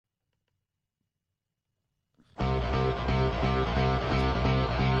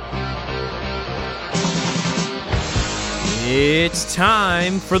It's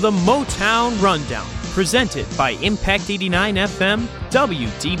time for the Motown Rundown, presented by Impact 89 FM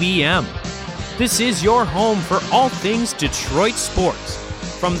WDBM. This is your home for all things Detroit sports,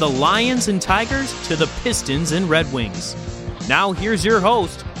 from the Lions and Tigers to the Pistons and Red Wings. Now here's your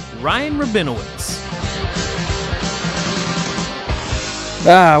host, Ryan Rabinowitz.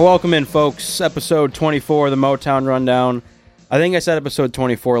 Welcome in, folks. Episode 24 of the Motown Rundown. I think I said episode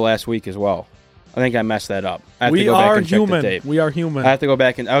 24 last week as well. I think I messed that up. I have to go back and check the tape. We are human. I have to go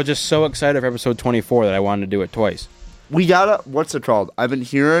back, and I was just so excited for episode 24 that I wanted to do it twice. We gotta, what's it called? I've been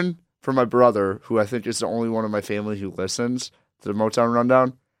hearing from my brother, who I think is the only one in my family who listens to the Motown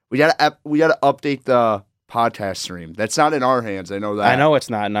Rundown. We gotta update the podcast stream. That's not in our hands. I know that. I know it's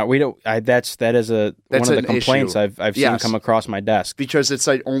not. No, we don't. That is one of the complaints issue. I've seen come across my desk. Because it's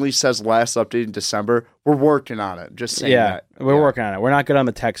like only says last update in December. We're working on it. Just saying that. We're working on it. We're not good on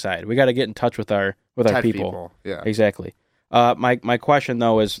the tech side. We got to get in touch with our tech people. Yeah, exactly. My question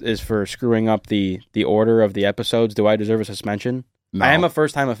though is for screwing up the order of the episodes. Do I deserve a suspension? No. I am a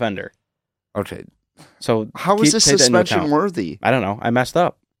first time offender. Okay. So how is this suspension worthy? I don't know. I messed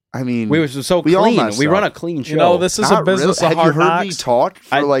up. I mean, we were so clean. We run a clean show. You know, this is a business of hard knocks. Have you heard me talk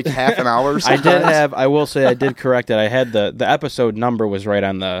for like half an hour? I will say I did correct it. I had the episode number was right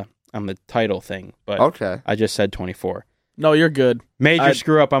on the title thing, but okay. I just said 24. No, you're good. Major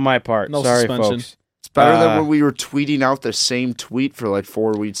screw up on my part. No Sorry, suspension. folks. It's better than when we were tweeting out the same tweet for like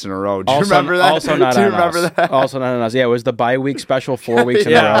 4 weeks in a row. Do you remember that? Also not on us. Also not on us. Yeah, it was the bye-week special 4 weeks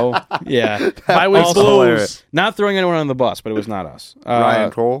in a row. Yeah. Bye-week blues. Not throwing anyone on the bus, but it was not us.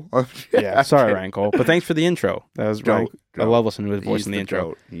 Ryan Cole? Yeah, sorry, Ryan Cole. But thanks for the intro. That was Ryan. I love listening to his voice in the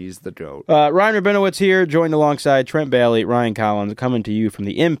intro. He's the goat. Ryan Rabinowitz here, joined alongside Trent Bailey, Ryan Collins, coming to you from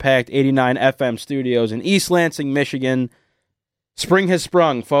the Impact 89 FM studios in East Lansing, Michigan. Spring has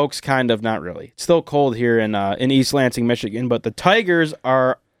sprung, folks. Kind of, not really. It's still cold here in East Lansing, Michigan, but the Tigers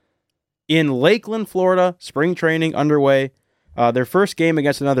are in Lakeland, Florida. Spring training underway. Their first game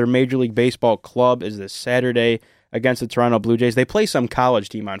against another Major League Baseball club is this Saturday against the Toronto Blue Jays. They play some college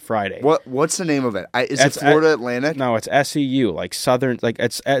team on Friday. What's the name of it? Is it Florida Atlantic? No, it's SEU, like Southern. Like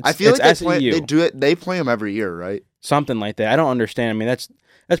it's I feel like SEU. They do it. They play them every year, right? Something like that. I don't understand. I mean, that's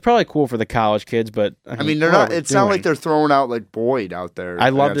probably cool for the college kids, but I mean they're not. It's not like they're throwing out like Boyd out there.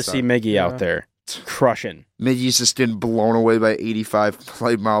 I'd love to see Miggy out there crushing. Miggy's just getting blown away by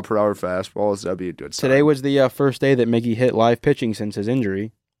 85 mile per hour fastballs. That'd be a good sign. Today was the first day that Miggy hit live pitching since his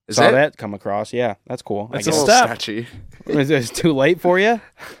injury. Saw that come across. Yeah, that's cool. That's a step. Sketchy. Is it too late for you?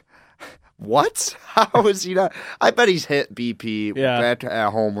 What? How is he not? I bet he's hit BP back at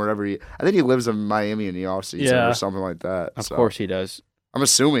home wherever I think he lives in Miami in the offseason or something like that. Of course he does. I'm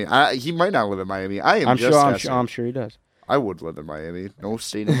assuming. He might not live in Miami. I'm sure he does. I would live in Miami. No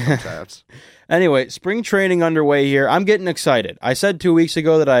state income tax. Anyway, spring training underway here. I'm getting excited. I said 2 weeks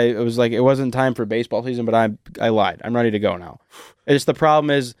ago that it wasn't time for baseball season, but I lied. I'm ready to go now. It's the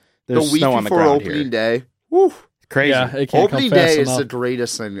problem is there's snow on the ground here. The week before opening day. Woo. Crazy. Yeah, it can't opening come fast day enough. is the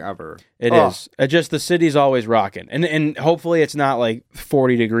greatest thing ever. It is. The city's always rocking. And hopefully it's not like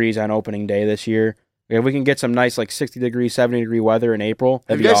 40 degrees on opening day this year. If we can get some nice like 60 degree, 70 degree weather in April,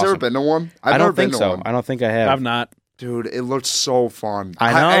 that'd be awesome. Have you guys ever been to one? I don't think so. I don't think I have. I've not. Dude, it looks so fun.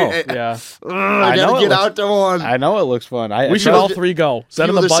 I know. I gotta get out to one. I know it looks fun. We should all three go. Is that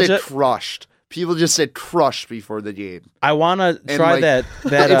in the budget? Say crushed. People just said crushed before the game. I want to try that.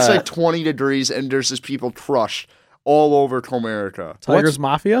 It's like 20 degrees, and there's just people crushed all over Comerica. Tigers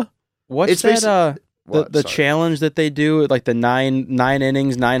Mafia? What's that? The challenge that they do, like the nine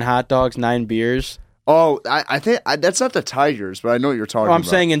innings, 9 hot dogs, 9 beers. Oh, I think that's not the Tigers, but I know what you're talking about. I'm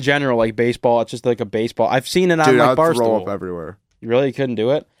saying in general, like baseball, it's just like a baseball. I've seen it on like Barstool. Throw up everywhere. You really couldn't do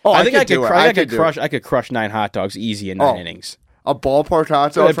it? Oh, I think I could crush 9 hot dogs easy in 9 innings. A ballpark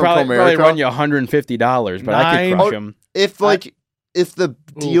hot dog from Comerica? Probably run you $150, but I could crush them. If the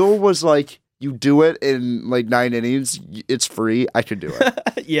deal was like you do it in like 9 innings, it's free, I could do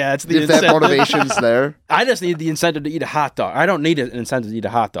it. Yeah, it's the if incentive. That motivation's there. I just need the incentive to eat a hot dog. I don't need an incentive to eat a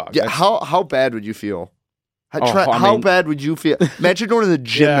hot dog. Yeah, how bad would you feel? How bad would you feel? Imagine going to the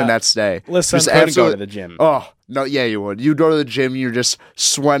gym the next day. Listen, I wouldn't go to the gym. Oh, no, yeah, you would. You go to the gym, you're just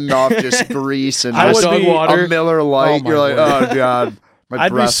sweating off just grease and water. A Miller Light. You're like, oh, God.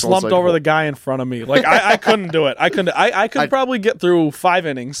 I'd be slumped over the guy in front of me. Like, I couldn't do it. I could probably get through 5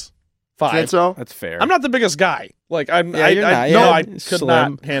 innings. 5. Think so? That's fair. I'm not the biggest guy. Like I could slim.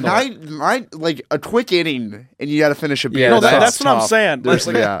 not handle it. Like a quick inning and you got to finish a beer. Yeah, no, that's what I'm saying.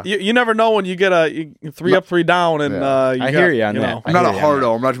 Yeah. You never know when you get a 3 up, 3 down, and I hear you on that. I'm not a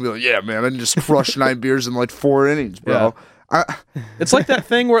hardo. I'm not gonna be like, yeah, man, I can just crush 9 beers in like 4 innings, bro. Yeah. It's like that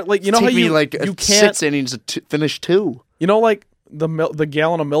thing where, like, you know how you like you can't 6 innings to finish 2. You know, like the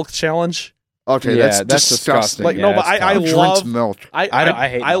gallon of milk challenge. Okay, Yeah, that's disgusting. Like, Yeah, no, but that's I tough. Who love drinks milk. I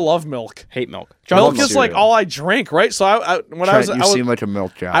hate I milk. love milk. Hate milk. Milk Chocolate is like cereal. all I drink, right? So when I Trent, was you seem like a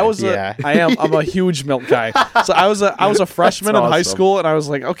milk guy. Yeah. I'm a huge milk guy. So I was a freshman in high awesome. school, and I was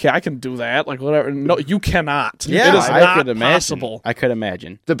like, okay, I can do that. Like, whatever. No, you cannot. Yeah, it is I not could imagine. possible. I could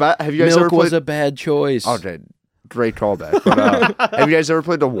imagine. Have you guys ever Milk played? was a bad choice. Okay, great callback. But, have you guys ever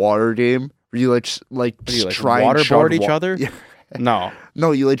played the water game where you like What do you like, try and waterboard chug each other? Yeah. No.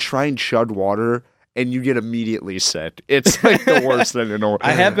 No, you like try and chug water and you get immediately sick. It's like the worst thing in the world.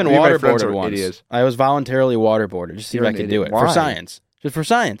 I have been Me and my friends waterboarded are once. idiots. I was voluntarily waterboarded just to see You're if I an could do idiot. it for Why? science. Just for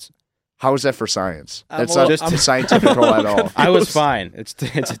science. How is that for science? I'm That's a not little- just scientific at all. I was fine. It's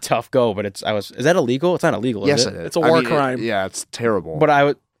a tough go, but is that illegal? It's not illegal, Yes, is it it? is. It's a I war mean, crime. Yeah, it's terrible. But I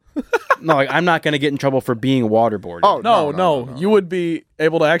would no, like, I'm not going to get in trouble for being waterboarded. Oh, No, you would be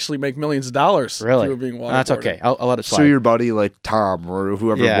able to actually make millions of dollars really? if you were being waterboarded. That's okay. I'll let it slide. sue your buddy like Tom or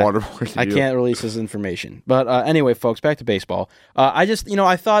whoever Yeah. waterboarded I you. can't release this information. But anyway, folks, back to baseball. I just,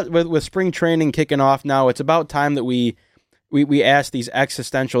 I thought with spring training kicking off now, it's about time that we ask these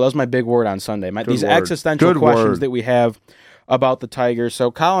existential, that was my big word on Sunday, these word. existential Good questions word. that we have about the Tigers.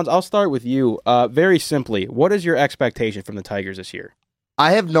 So, Collins, I'll start with you. Very simply, what is your expectation from the Tigers this year?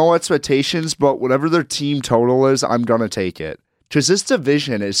 I have no expectations, but whatever their team total is, I'm going to take it. Because this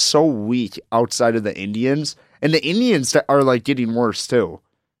division is so weak outside of the Indians, and the Indians are like getting worse too.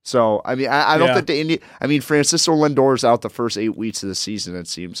 So, I mean, I don't think Francisco Lindor's out the first 8 weeks of the season, it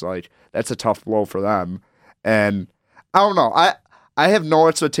seems like. That's a tough blow for them. And I don't know. I have no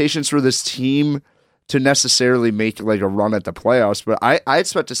expectations for this team to necessarily make like a run at the playoffs, but I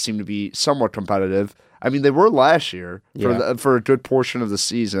expect this team to be somewhat competitive. I mean, they were last year for a good portion of the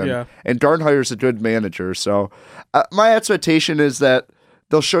season. Yeah. And Darnheire's a good manager. So my expectation is that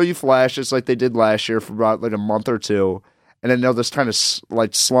they'll show you flashes like they did last year for about like a month or two, and then they'll just kind of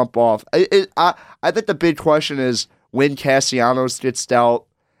like slump off. I think the big question is when Castellanos gets dealt,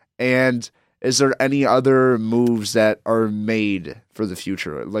 and is there any other moves that are made for the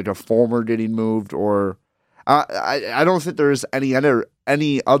future, like a Fulmer getting moved, or I don't think there's any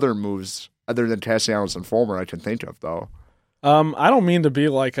other moves other than Castellanos and Fulmer I can think of, though. I don't mean to be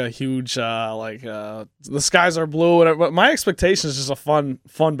like a huge the skies are blue, but my expectation is just a fun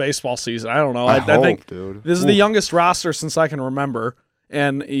baseball season. I don't know. I think dude. this is the youngest roster since I can remember,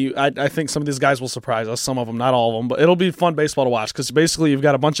 and I think some of these guys will surprise us. Some of them, not all of them, but it'll be fun baseball to watch because basically you've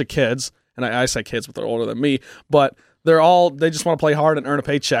got a bunch of kids, and I say kids, but they're older than me, but they just want to play hard and earn a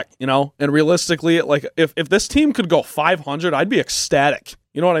paycheck, And realistically, like if this team could go 500, I'd be ecstatic.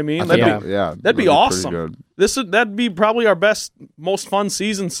 You know what I mean? That'd be awesome. That'd be probably our best, most fun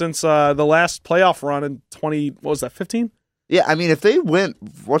season since the last playoff run in 15? Yeah, I mean, if they went,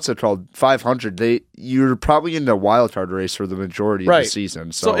 500, you're probably in the wild card race for the majority of the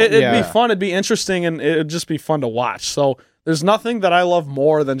season. So, it'd be fun, it'd be interesting, and it'd just be fun to watch. So there's nothing that I love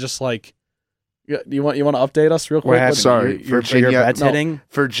more than just like, you want to update us real quick? Your bets hitting?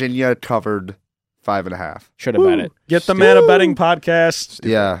 Virginia covered 5.5. Should have bet it. Get the Man of Betting podcast.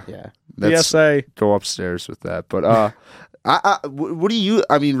 Yeah. PSA. Go upstairs with that. But what do you?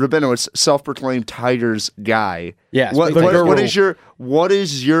 I mean, Rubino is self-proclaimed Tigers guy. Yes. What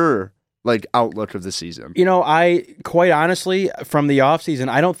is your like outlook of the season? I quite honestly, from the offseason,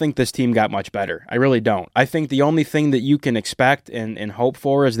 I don't think this team got much better. I really don't. I think the only thing that you can expect and hope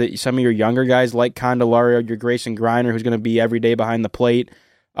for is that some of your younger guys like Candelario, your Grayson Griner, who's going to be every day behind the plate.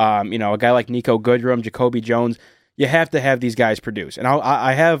 A guy like Nico Goodrum, Jacoby Jones, you have to have these guys produce. And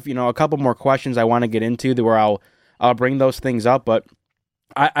I have, a couple more questions I want to get into where I'll bring those things up. But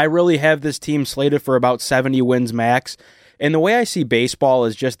I really have this team slated for about 70 wins max. And the way I see baseball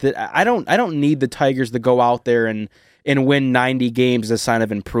is just that I don't need the Tigers to go out there and win 90 games as a sign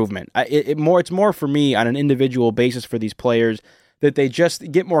of improvement. It's more for me on an individual basis for these players that they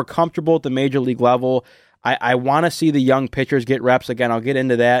just get more comfortable at the major league level. I want to see the young pitchers get reps. Again, I'll get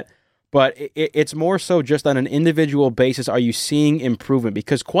into that. But it's more so just on an individual basis, are you seeing improvement?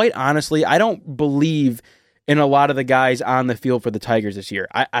 Because quite honestly, I don't believe in a lot of the guys on the field for the Tigers this year.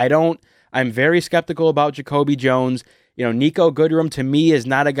 I'm very skeptical about Jacoby Jones. Nico Goodrum, to me, is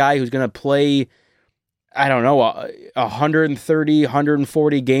not a guy who's going to play, 130,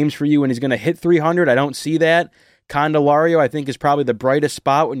 140 games for you and he's going to hit 300. I don't see that. Candelario, I think, is probably the brightest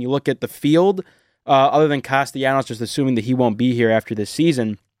spot when you look at the field. Other than Castellanos, just assuming that he won't be here after this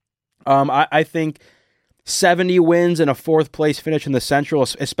season. I think 70 wins and a fourth place finish in the Central,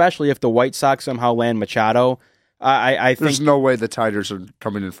 especially if the White Sox somehow land Machado. I think There's no way the Tigers are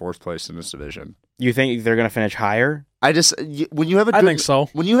coming in fourth place in this division. you think they're going to finish higher. When you have a good, I think so.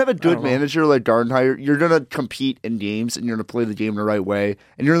 When you have a good don't know. manager like Gardenhire, you're gonna compete in games and you're gonna play the game the right way,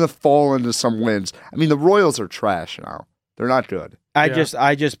 and you're gonna fall into some wins. I mean, the Royals are trash now; they're not good. I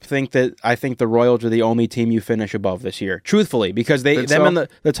Yeah. just think the Royals are the only team you finish above this year, truthfully, because Think so? and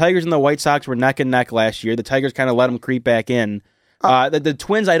the Tigers and the White Sox were neck and neck last year. The Tigers kind of let them creep back in. The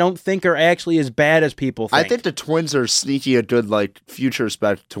Twins, I don't think, are actually as bad as people think. I think the Twins are sneaky a good future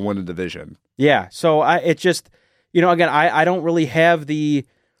bet to win a division. Yeah, so it just, again, I don't really have the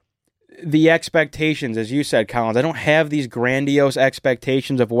expectations, as you said, Collins. I don't have these grandiose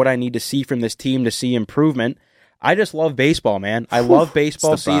expectations of what I need to see from this team to see improvement. I just love baseball, man. I love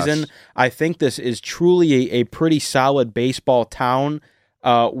baseball It's the best. season. I think this is truly a pretty solid baseball town.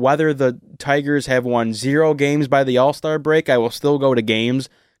 Whether the Tigers have won 0 games by the All-Star break, I will still go to games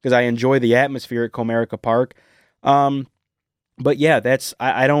because I enjoy the atmosphere at Comerica Park. But yeah,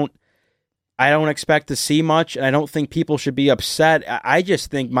 I don't expect to see much, and I don't think people should be upset. I just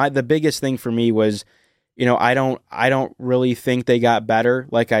think the biggest thing for me was, I don't really think they got better,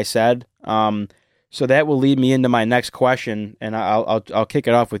 like I said. So that will lead me into my next question, and I'll kick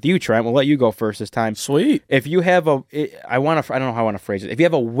it off with you, Trent. We'll let you go first this time. Sweet. If you have I don't know how I want to phrase it. If you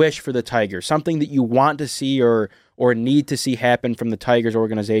have a wish for the Tigers, something that you want to see or need to see happen from the Tigers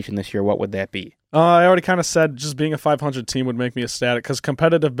organization this year, what would that be? I already kind of said just being a 500 team would make me ecstatic because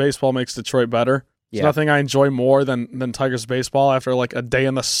competitive baseball makes Detroit better. There's Yeah. nothing I enjoy more than Tigers baseball after like a day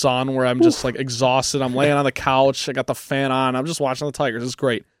in the sun where I'm just like exhausted. I'm laying on the couch. I got the fan on. I'm just watching the Tigers. It's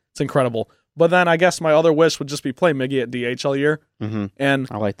great. It's incredible. But then I guess my other wish would just be play Miggy at DH all year. Mm-hmm. And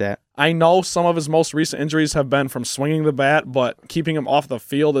I like that. I know some of his most recent injuries have been from swinging the bat, but keeping him off the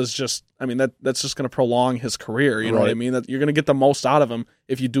field is just, I mean, that's just going to prolong his career. You know what I Right. mean? That you're going to get the most out of him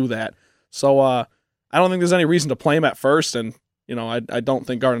if you do that. So I don't think there's any reason to play him at first, and I don't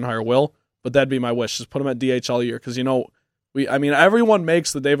think Gardenhire will. But that'd be my wish: just put him at DH all year because everyone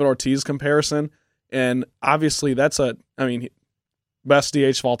makes the David Ortiz comparison, and obviously that's best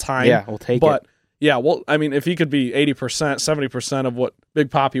DH of all time. Yeah, we'll take But it. yeah, well, I mean, if he could be 80%, 70% of what Big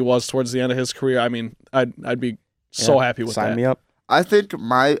Papi was towards the end of his career, I mean, I'd be so happy with Sign that. me up. I think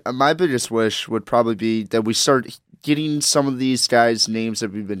my biggest wish would probably be that we start getting some of these guys' names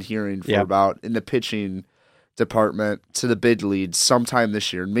that we've been hearing for Yep. about in the pitching department to the big leads sometime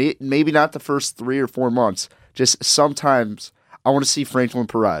this year. Maybe not the first 3 or 4 months. Just sometimes I want to see Franklin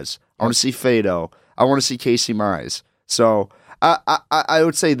Perez. I want to see Fado. I want to see Casey Mize. So I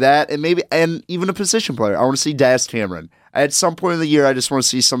would say that, and even a position player. I want to see Daz Cameron. At some point in the year, I just want to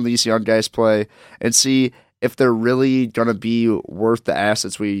see some of these young guys play and see if they're really going to be worth the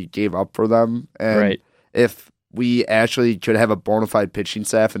assets we gave up for them, and Right. if we actually could have a bona fide pitching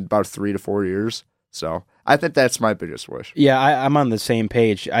staff in about 3 to 4 years. So I think that's my biggest wish. Yeah, I'm on the same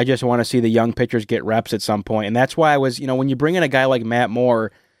page. I just want to see the young pitchers get reps at some point, and that's why I was, when you bring in a guy like Matt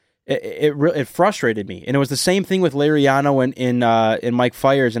Moore, it frustrated me, and it was the same thing with Liriano and Mike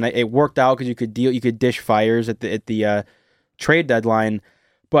Fiers, and it worked out because you could dish Fiers at the trade deadline,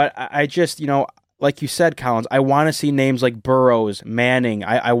 but I just like you said, Collins, I want to see names like Burrows, Manning.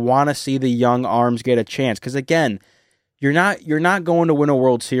 I want to see the young arms get a chance because again, you're not going to win a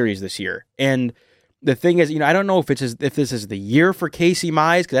World Series this year, and the thing is, I don't know if this is the year for Casey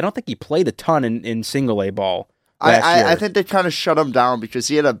Mize because I don't think he played a ton in single A ball. I think they kind of shut him down because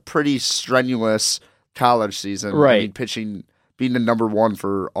he had a pretty strenuous college season. Right. I mean, pitching, being the number 1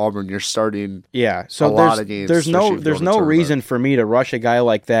 for Auburn, you're starting. Yeah, so a lot of games, there's especially no if you there's go to no tournament. reason for me to rush a guy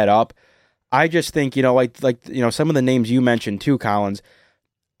like that up. I just think like some of the names you mentioned too, Collins.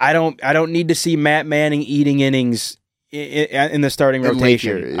 I don't need to see Matt Manning eating innings in the starting In late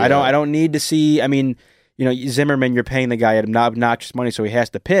rotation. year, yeah. I don't need to see. I mean, Zimmerman, you're paying the guy obnoxious money, so he has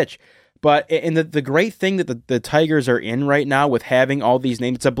to pitch. But the great thing that the Tigers are in right now with having all these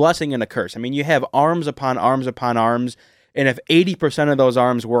names, it's a blessing and a curse. I mean, you have arms upon arms upon arms, and if 80% of those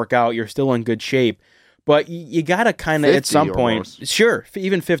arms work out, you're still in good shape. But you got to kind of, at some point, almost. sure,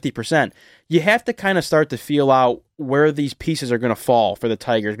 even 50%, you have to kind of start to feel out where these pieces are going to fall for the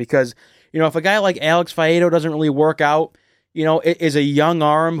Tigers. Because, if a guy like Alex Faedo doesn't really work out, is a young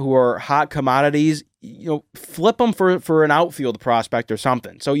arm who are hot commodities, flip them for an outfield prospect or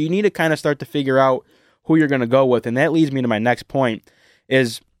something. So you need to kind of start to figure out who you're going to go with. And that leads me to my next point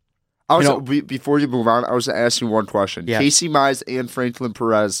is, Before you move on, I was asking one question. Yeah. Casey Mize and Franklin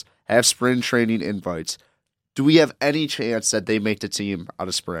Perez have spring training invites. Do we have any chance that they make the team out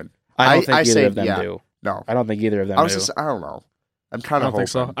of spring? I don't think either say of them yeah. do. No. I don't think either of them I do. don't know. I'm I kind of don't hoping. think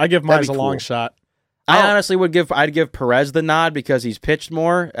so. I give That'd Mize be a long cool. shot. I honestly I'd give Perez the nod because he's pitched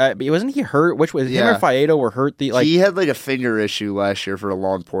more. Wasn't he hurt? Which was him or Faedo were hurt? He had like a finger issue last year for a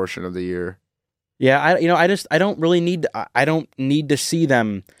long portion of the year. Yeah, I don't really need I don't need to see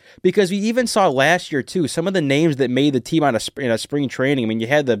them because we even saw last year too some of the names that made the team on a spring training. I mean, you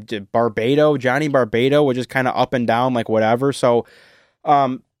had the Barbado, Johnny Barbado, which is kind of up and down, like whatever. So,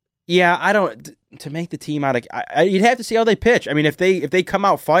 yeah, I don't to make the team out of. You'd have to see how they pitch. I mean, if they come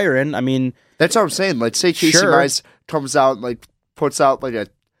out firing, I mean, that's what I'm saying. Let's say Casey Mize comes out puts out like a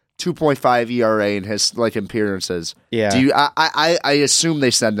 2.5 ERA in his appearances. Yeah, I assume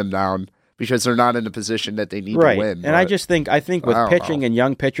they send him down. Because they're not in a position that they need to win. And I think with pitching and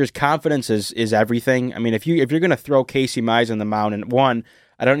young pitchers, confidence is everything. I mean, if you're going to throw Casey Mize on the mound, and one,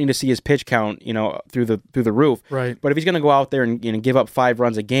 I don't need to see his pitch count, through the roof. Right. But if he's going to go out there and give up 5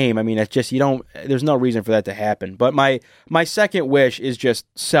 runs a game, I mean, it's just there's no reason for that to happen. But my second wish is just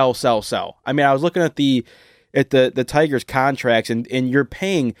sell. I mean, I was looking at the Tigers contracts, and you're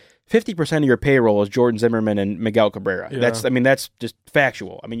paying 50% of your payroll is Jordan Zimmerman and Miguel Cabrera. Yeah. That's just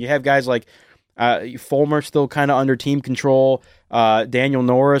factual. I mean, you have guys like Fulmer still kind of under team control. Daniel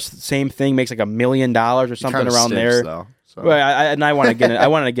Norris, same thing, makes like $1 million or something around there. Though, so. Well, I want to get I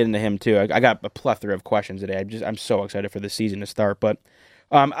wanted to get into him too. I got a plethora of questions today. I'm so excited for the season to start. But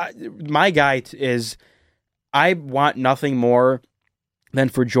my guy is I want nothing more than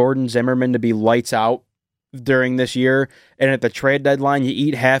for Jordan Zimmerman to be lights out during this year, and at the trade deadline, you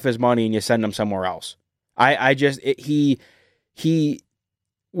eat half his money and you send him somewhere else. He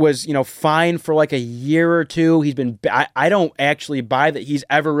was fine for like a year or two. He's been. I don't actually buy that he's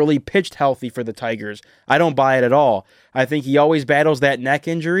ever really pitched healthy for the Tigers. I don't buy it at all. I think he always battles that neck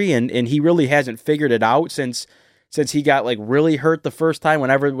injury, and he really hasn't figured it out since he got like really hurt the first time.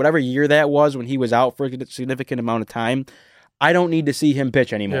 Whatever year that was when he was out for a significant amount of time. I don't need to see him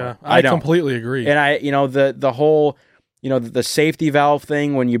pitch anymore. Yeah, I completely agree. And the whole, the safety valve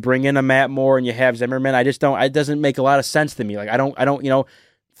thing when you bring in a Matt Moore and you have Zimmerman, I just don't. It doesn't make a lot of sense to me. Like I don't.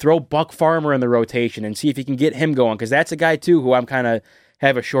 Throw Buck Farmer in the rotation and see if you can get him going because that's a guy too who I'm kind of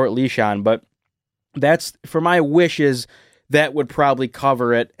have a short leash on. But that's for my wishes. That would probably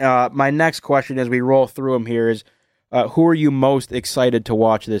cover it. My next question as we roll through them here is, who are you most excited to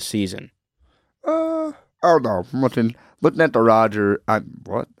watch this season? I don't know. Looking at the Roger, I'm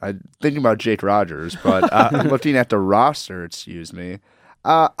thinking about Jake Rogers, but looking at the roster, excuse me.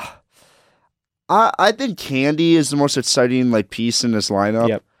 I think Candy is the most exciting piece in this lineup.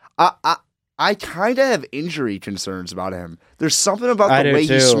 Yep. I kind of have injury concerns about him. There's something about the way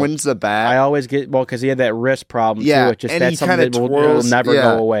he swings the bat. I always get because he had that wrist problem too. It's just that's something that will never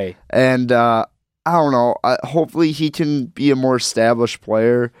go away. And I don't know. Hopefully he can be a more established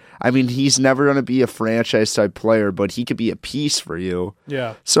player. I mean, he's never going to be a franchise type player, but he could be a piece for you.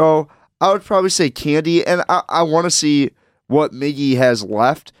 Yeah. So I would probably say Candy, and I want to see what Miggy has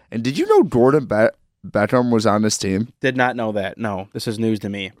left. And did you know Gordon Beckham was on this team? Did not know that. No, this is news to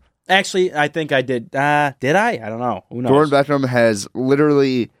me. Actually, I think I did. Did I? I don't know. Who knows? Gordon Beckham has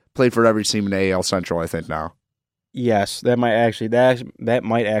literally played for every team in AL Central, I think, now. Yes, that might actually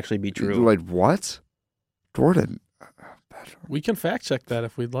be true. Like, what? Jordan Beckham. We can fact check that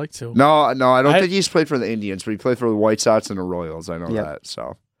if we'd like to. No, I don't think he's played for the Indians, but he played for the White Sox and the Royals. I know that,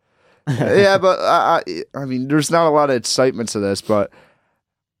 so. Yeah, but I mean, there's not a lot of excitement to this, but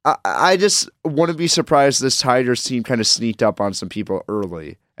I just wouldn't be surprised this Tigers team kind of sneaked up on some people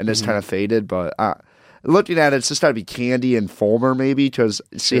early and just kind of faded. But looking at it, it's just got to be Candy and Fulmer maybe because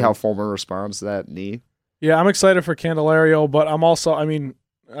see how Fulmer responds to that knee. Yeah, I'm excited for Candelario, but I'm also, I mean,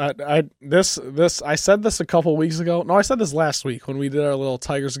 I said this a couple weeks ago. No, I said this last week when we did our little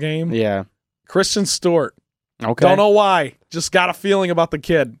Tigers game. Yeah. Christian Stewart. Okay. Don't know why. Just got a feeling about the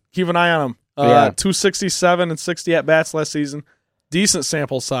kid. Keep an eye on him. 267 and 60 at-bats last season. Decent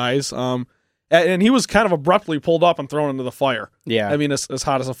sample size. And he was kind of abruptly pulled up and thrown into the fire. Yeah. I mean, as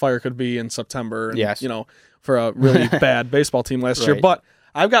hot as a fire could be in September. And, yes. For a really bad baseball team last year. But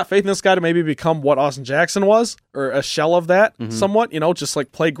I've got faith in this guy to maybe become what Austin Jackson was, or a shell of that somewhat, just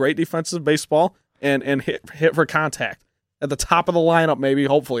like play great defensive baseball and hit for contact. At the top of the lineup, maybe,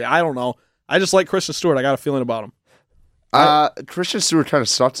 hopefully. I don't know. I just like Christian Stewart. I got a feeling about him. Christian Stewart kind of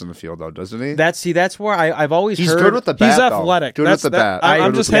sucks in the field, though, doesn't he? That's where I've always heard. He's good with the bat. He's athletic. Good with the bat.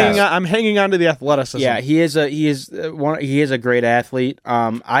 I'm just hanging on. I'm hanging on to the athleticism. Yeah, he is a great athlete.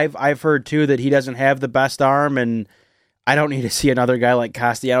 I've heard too that he doesn't have the best arm, and I don't need to see another guy like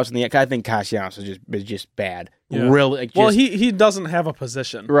Castellanos in the. I think Castellanos is just bad. Yeah. Really. Well, he doesn't have a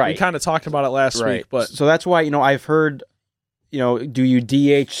position. Right. We kind of talked about it last week, but so that's why I've heard. do you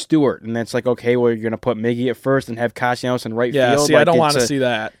DH Stewart? And that's like, okay, well, you're going to put Miggy at first and have Castellanos in right field. See, I don't want to see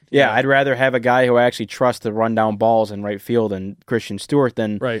that. Yeah, I'd rather have a guy who I actually trust to run down balls in right field than Christian Stewart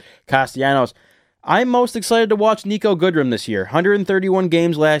than Castellanos. I'm most excited to watch Nico Goodrum this year. 131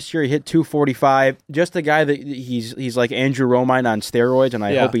 games last year. He hit 245. Just a guy that he's like Andrew Romine on steroids, and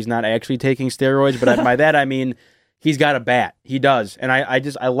I hope he's not actually taking steroids. But by that, I mean he's got a bat. He does. And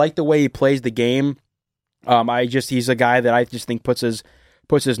I like the way he plays the game. He's a guy that I just think puts his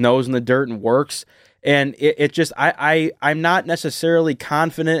nose in the dirt and works. And I'm not necessarily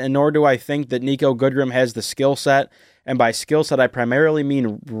confident, and nor do I think that Nico Goodrum has the skill set. And by skill set, I primarily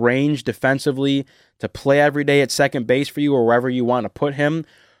mean range defensively to play every day at second base for you or wherever you want to put him.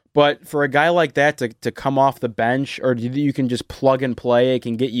 But for a guy like that to come off the bench, or you can just plug and play, it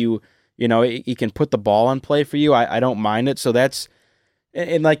can get you, he can put the ball in play for you. I don't mind it. So that's,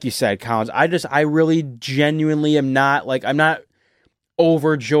 and like you said, Collins, I really genuinely am not, I'm not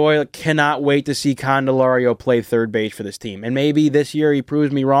overjoyed, cannot wait to see Candelario play third base for this team. And maybe this year he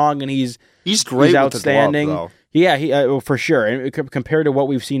proves me wrong and he's great, he's outstanding. With the glove, though. Yeah, he for sure. And compared to what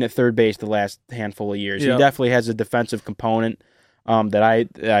we've seen at third base the last handful of years, he definitely has a defensive component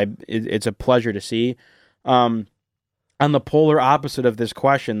that it's a pleasure to see. On the polar opposite of this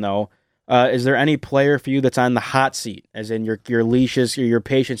question, though, is there any player for you that's on the hot seat, as in your leashes, your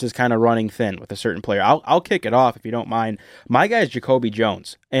patience is kind of running thin with a certain player? I'll kick it off if you don't mind. My guy is Jacoby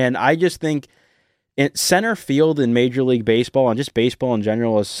Jones, and I just think center field in Major League Baseball and just baseball in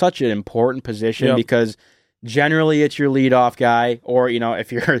general is such an important position because generally it's your leadoff guy, or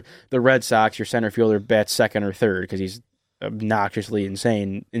if you're the Red Sox, your center fielder bats second or third because he's obnoxiously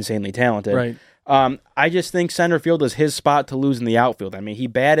insanely talented. Right. I just think center field is his spot to lose in the outfield. I mean,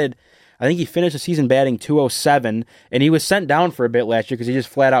 I think he finished the season batting .207, and he was sent down for a bit last year because he just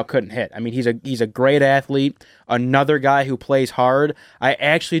flat out couldn't hit. I mean, he's a great athlete, another guy who plays hard. I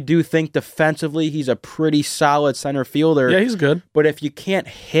actually do think defensively he's a pretty solid center fielder. Yeah, he's good. But if you can't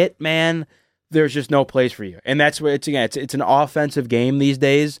hit, man, there's just no place for you. And that's what it's an offensive game these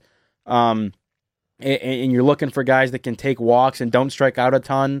days. And you're looking for guys that can take walks and don't strike out a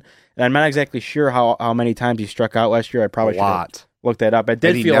ton. And I'm not exactly sure how many times he struck out last year. I probably should have looked that up. It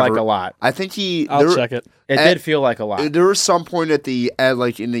did feel like a lot. I think I'll check it. It did feel like a lot. There was some point in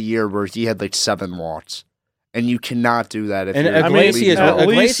the year where he had 7 walks. And you cannot do that if you're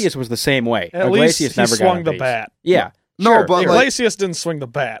Iglesias was the same way. Iglesias never swung the bat. Yeah. No, sure. but Iglesias didn't swing the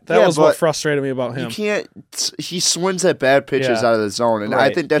bat. That was what frustrated me about him. He swings at bad pitches out of the zone, and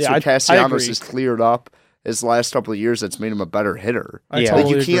I think that's what Castellanos has cleared up his last couple of years. That's made him a better hitter. I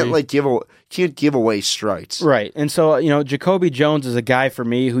totally you can't agree. can't give away strikes. Right, and so Jacoby Jones is a guy for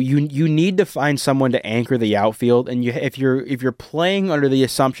me who you need to find someone to anchor the outfield, and if you're playing under the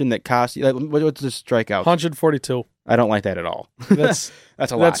assumption that what's the strikeout? 142. I don't like that at all. That's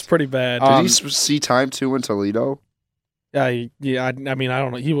a lot. That's pretty bad. Did he see time too in Toledo? I mean, I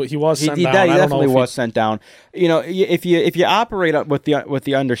don't know. He was sent down. He definitely was sent down. If you operate with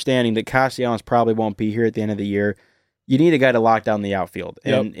the understanding that Castellanos probably won't be here at the end of the year, you need a guy to lock down the outfield.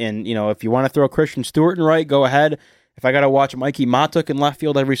 And if you want to throw Christian Stewart in right, go ahead. If I got to watch Mikey Matuk in left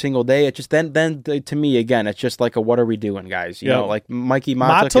field every single day, it just then to me again, it's just like what are we doing, guys? You know, like Mikey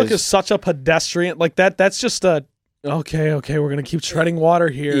Matuk is such a pedestrian. Like that. That's just a. Okay, we're going to keep treading water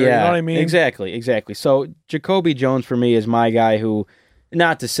here. Yeah, you know what I mean? Exactly. So Jacoby Jones for me is my guy who,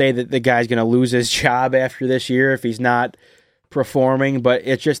 not to say that the guy's going to lose his job after this year if he's not performing, but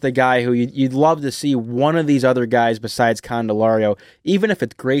it's just the guy who you'd love to see one of these other guys besides Candelario, even if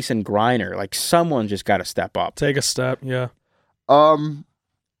it's Grayson Griner, like someone just got to step up. Take a step, yeah.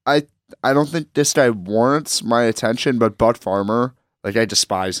 I don't think this guy warrants my attention, but Bud Farmer, I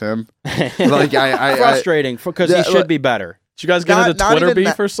despise him. Frustrating because he should be better. Did you guys get into Twitter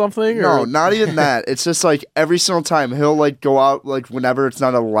beef or something? No, not even that. It's just every single time he'll go out whenever it's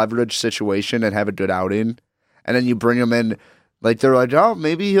not a leverage situation and have a good outing, and then you bring him in. They're oh,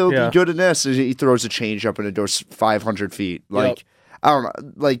 maybe he'll be good in this. And he throws a changeup and it goes 500 feet. I don't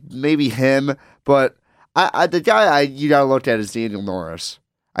know, maybe him, but the guy you gotta look at is Daniel Norris.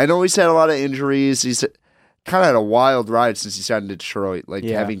 I know he's had a lot of injuries. He's kind of had a wild ride since he started in Detroit,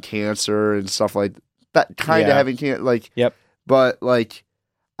 having cancer and stuff like that. Kind of having cancer, Yep. But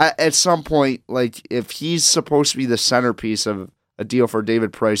at some point, if he's supposed to be the centerpiece of a deal for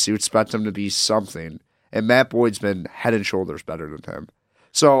David Price, you expect him to be something. And Matt Boyd's been head and shoulders better than him.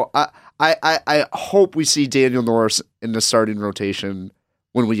 So I hope we see Daniel Norris in the starting rotation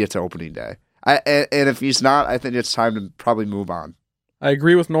when we get to opening day. And if he's not, I think it's time to probably move on. I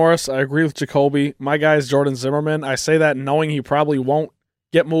agree with Norris. I agree with Jacoby. My guy is Jordan Zimmerman. I say that knowing he probably won't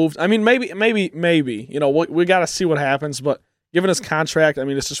get moved. I mean, maybe. We got to see what happens, but given his contract, I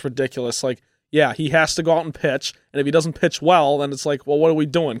mean, it's just ridiculous. Like, yeah, he has to go out and pitch, and if he doesn't pitch well, then it's like, well, what are we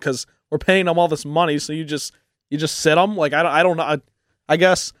doing? Because we're paying him all this money, so you just sit him. Like, I don't know. I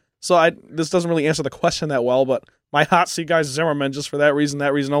guess so. This doesn't really answer the question that well, but my hot seat guy's Zimmerman, just for that reason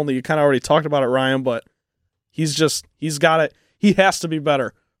only. You kind of already talked about it, Ryan, but he's got it. He has to be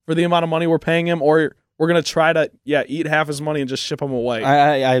better for the amount of money we're paying him, or we're gonna try to eat half his money and just ship him away.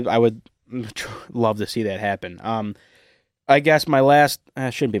 I would love to see that happen. I guess my last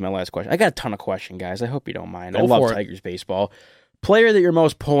shouldn't be my last question. I got a ton of questions, guys. I hope you don't mind. I love Tigers baseball. Player that you're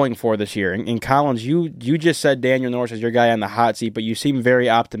most pulling for this year, and Collins, you just said Daniel Norris is your guy on the hot seat, but you seem very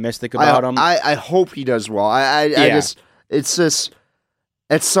optimistic about him. I hope he does well. It's just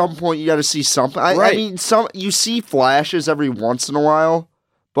at some point you got to see something. I mean, you see flashes every once in a while,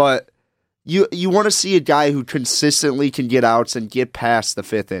 but you want to see a guy who consistently can get outs and get past the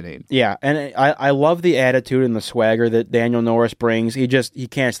fifth inning. Yeah, and I love the attitude and the swagger that Daniel Norris brings. He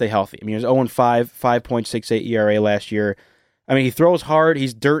can't stay healthy. I mean, he was 0-5, 5.68 ERA last year. I mean, he throws hard.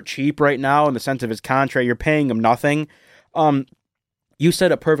 He's dirt cheap right now in the sense of his contract. You're paying him nothing. You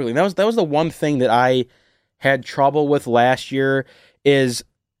said it perfectly. That was the one thing that I had trouble with last year is,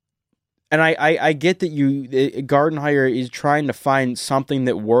 and I get that Gardenhire is trying to find something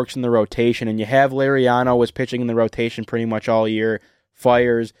that works in the rotation, and you have Liriano was pitching in the rotation pretty much all year,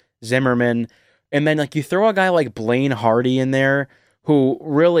 Fires, Zimmerman, and then like you throw a guy like Blaine Hardy in there, who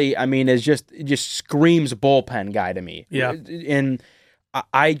really, I mean, is just screams bullpen guy to me. Yeah. And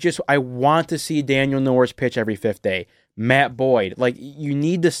I want to see Daniel Norris pitch every fifth day. Matt Boyd. Like, you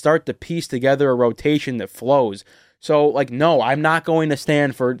need to start to piece together a rotation that flows. So, like, no, I'm not going to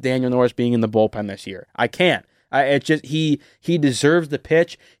stand for Daniel Norris being in the bullpen this year. I can't. He deserves the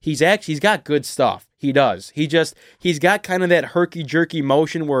pitch. He's got good stuff. He does. He's got kind of that herky-jerky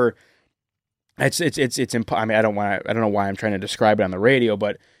motion where I mean, I don't know why I'm trying to describe it on the radio,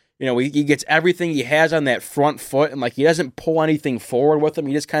 but you know, he gets everything he has on that front foot, and like he doesn't pull anything forward with him.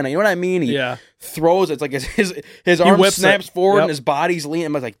 He just kind of, you know what I mean? He throws. It's like his arm snaps forward and his body's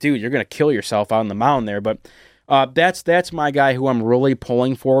leaning. I'm like, dude, you're gonna kill yourself out on the mound there. But that's my guy who I'm really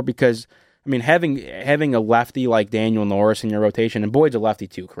pulling for, because I mean, having a lefty like Daniel Norris in your rotation, and Boyd's a lefty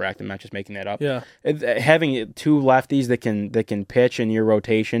too, correct? I'm not just making that up. Yeah, having two lefties that can pitch in your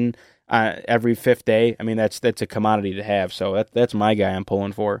rotation every fifth day, I mean, that's a commodity to have. So that's my guy I'm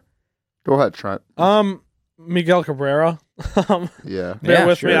pulling for. Go ahead, Trent. Miguel Cabrera. Bear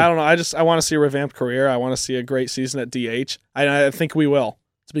with me. I don't know. I want to see a revamped career. I want to see a great season at DH. I think we will,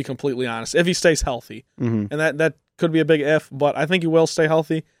 to be completely honest, if he stays healthy. Mm-hmm. And that could be a big if, but I think he will stay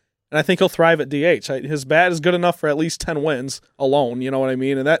healthy, and I think he'll thrive at DH. His bat is good enough for at least 10 wins alone. You know what I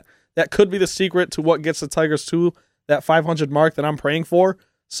mean? And that could be the secret to what gets the Tigers to that 500 mark that I'm praying for.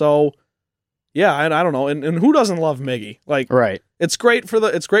 So, yeah, I don't know. And who doesn't love Miggy? Like, right. It's great for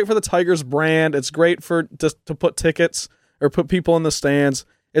the Tigers brand. It's great for just to put tickets or put people in the stands.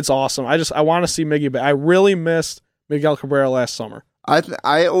 It's awesome. I want to see Miggy back. I really missed Miguel Cabrera last summer.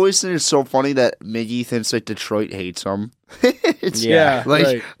 I always think it's so funny that Miggy thinks like Detroit hates him.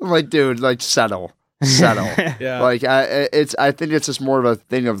 Right. I'm like, dude, like settle. Yeah. Like I think it's just more of a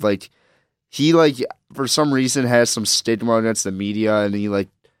thing of like he like for some reason has some stigma against the media, and he like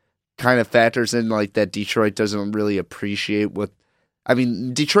kind of factors in like that Detroit doesn't really appreciate what. I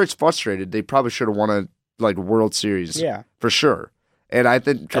mean, Detroit's frustrated. They probably should have won a like World Series. Yeah, for sure. And I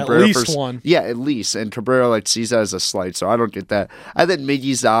think Cabrera at least one. Yeah, at least. And Cabrera like sees that as a slight, so I don't get that. I think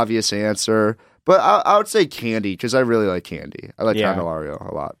Miggy's the obvious answer, but I would say Candy, because I really like Candy. I like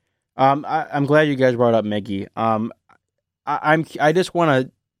Candelario a lot. I'm glad you guys brought up Miggy. I just want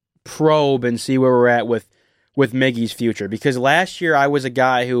to probe and see where we're at with Miggy's future, because last year I was a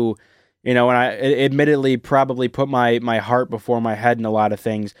guy who, you know, and I admittedly probably put my heart before my head in a lot of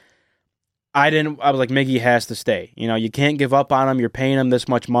things. I was like, Miggy has to stay. You know, you can't give up on him. You're paying him this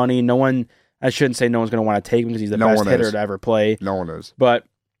much money. I shouldn't say no one's going to want to take him because he's the best hitter to ever play. No one is. But,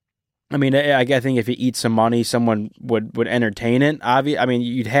 I mean, I think if he eats some money, someone would entertain it. I mean,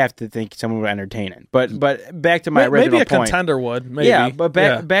 you'd have to think someone would entertain it. But back to my original point. Maybe a contender would. Maybe. Yeah, but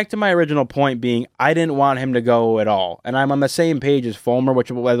back to my original point being, I didn't want him to go at all. And I'm on the same page as Fulmer, which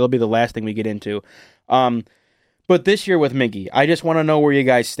will be the last thing we get into. But this year with Miggy, I just want to know where you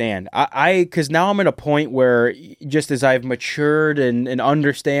guys stand. Because now I'm at a point where, just as I've matured and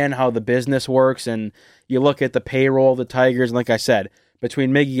understand how the business works, and you look at the payroll of the Tigers, and like I said,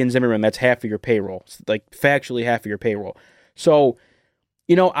 between Miggy and Zimmerman, that's half of your payroll. It's like factually half of your payroll. So,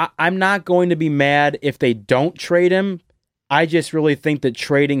 you know, I'm not going to be mad if they don't trade him. I just really think that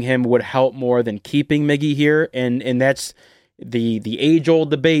trading him would help more than keeping Miggy here, and that's the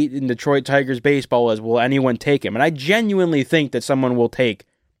age-old debate in Detroit Tigers baseball is, will anyone take him? And I genuinely think that someone will take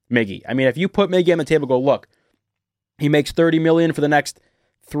Miggy. I mean, if you put Miggy on the table, go, look, he makes $30 million for the next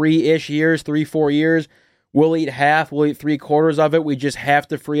 3-4 years. We'll eat half, we'll eat 3/4 of it. We just have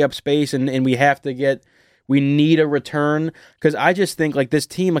to free up space, and we need a return. Because I just think, like, this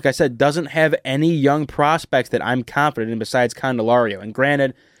team, like I said, doesn't have any young prospects that I'm confident in besides Candelario. And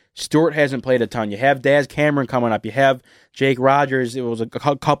granted, Stewart hasn't played a ton. You have Daz Cameron coming up. You have Jake Rogers. It was a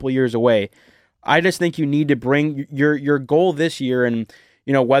couple years away. I just think you need to bring your goal this year, and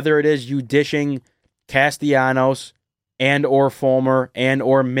whether it is you dishing Castellanos and or Fulmer and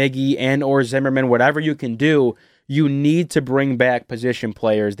or Miggy and or Zimmerman, whatever you can do, you need to bring back position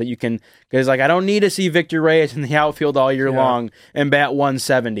players that you can, because I don't need to see Victor Reyes in the outfield all year long and bat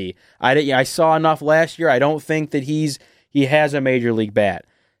 170. I saw enough last year. I don't think that he has a major league bat.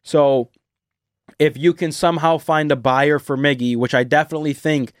 So if you can somehow find a buyer for Miggy, which I definitely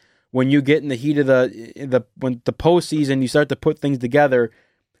think when you get in the heat of when the postseason, you start to put things together,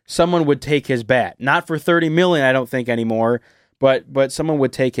 someone would take his bat. Not for $30 million, I don't think anymore, but someone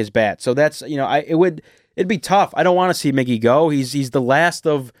would take his bat. So that's it'd be tough. I don't want to see Miggy go. He's the last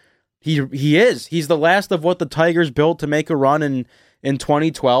of he's the last of what the Tigers built to make a run in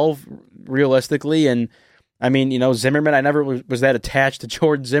 2012, realistically. And I mean, Zimmerman, I never was that attached to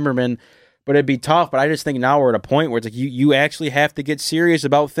Jordan Zimmerman, but it'd be tough. But I just think now we're at a point where it's like you actually have to get serious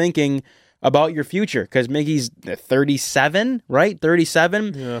about thinking about your future, because Miggy's 37, right?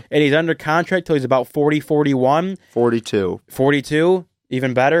 37, and he's under contract till he's about 40, 41. 42,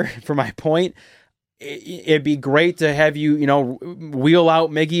 even better for my point. It'd be great to have you, wheel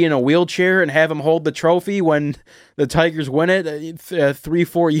out Miggy in a wheelchair and have him hold the trophy when the Tigers win it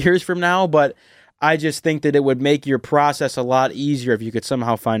 3-4 years from now, but I just think that it would make your process a lot easier if you could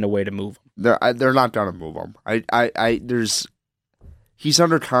somehow find a way to move him. They're not going to move him. He's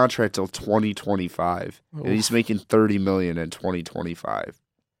under contract till 2025, and he's making $30 million in 2025.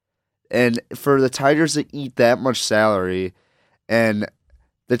 And for the Tigers to eat that much salary, and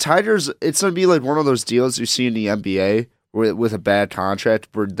the Tigers, it's going to be like one of those deals you see in the NBA with a bad contract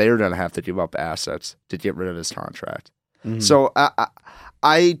where they're going to have to give up assets to get rid of his contract. Mm-hmm. So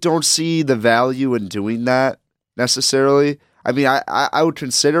I don't see the value in doing that necessarily. I mean, I would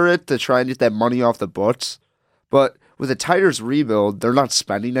consider it to try and get that money off the books, but with the Tigers rebuild, they're not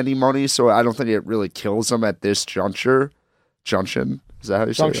spending any money, so I don't think it really kills them at this junction. Is that how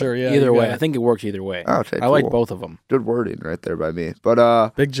you say it? Juncture, yeah. Either way. I think it works either way. Oh, okay, I like both of them. Good wording right there by me.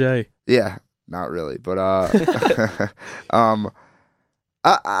 But Big J. Yeah, not really. But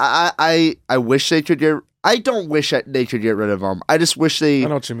I wish they could get. I don't wish that they could get rid of him. I just wish they. I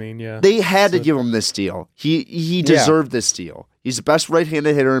know what you mean. Yeah. They had to give him this deal. He deserved this deal. He's the best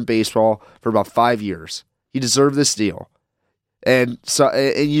right-handed hitter in baseball for about 5 years. He deserved this deal. And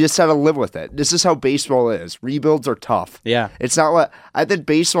you just had to live with it. This is how baseball is. Rebuilds are tough. Yeah. It's not like, I think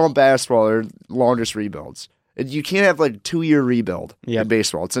baseball and basketball are longest rebuilds. You can't have like a 2-year rebuild in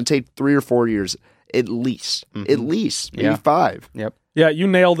baseball. It's going to take 3 or 4 years at least. Mm-hmm. At least. Maybe 5. Yep. Yeah, you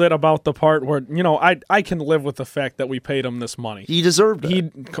nailed it about the part where, I can live with the fact that we paid him this money. He deserved it. He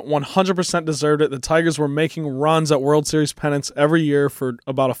 100% deserved it. The Tigers were making runs at World Series pennants every year for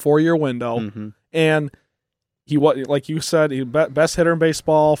about a 4-year window. Mm-hmm. And he, like you said, he best hitter in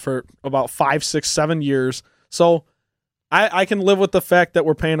baseball for about 5, 6, 7 years. So I can live with the fact that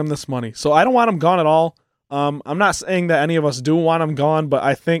we're paying him this money. So I don't want him gone at all. I'm not saying that any of us do want him gone, but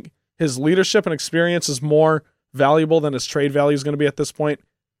I think his leadership and experience is more valuable than his trade value is going to be at this point.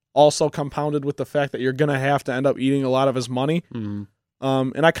 Also compounded with the fact that you're going to have to end up eating a lot of his money. Mm-hmm.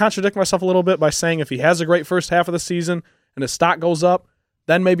 And I contradict myself a little bit by saying if he has a great first half of the season and his stock goes up,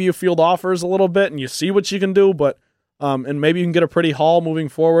 then maybe you field offers a little bit and you see what you can do, but and maybe you can get a pretty haul moving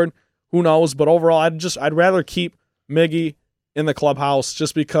forward. Who knows? But overall, I'd rather keep Miggy in the clubhouse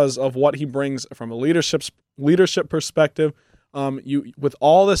just because of what he brings from a leadership perspective. With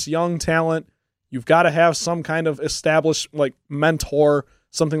all this young talent, you've got to have some kind of established like mentor,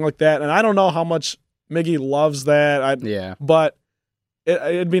 something like that. And I don't know how much Miggy loves that. But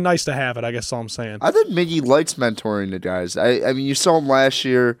it'd be nice to have it, I guess is all I'm saying. I think Miggy likes mentoring the guys. I mean, you saw him last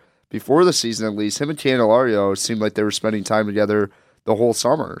year, before the season at least. Him and Candelario seemed like they were spending time together the whole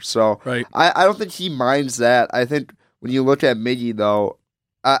summer. So right. I don't think he minds that. I think when you look at Miggy, though,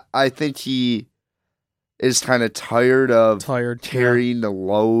 I think he is kind of tired of carrying the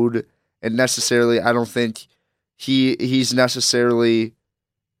load. And necessarily, I don't think he's necessarily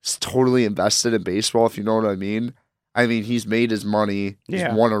totally invested in baseball, if you know what I mean. I mean, he's made his money. He's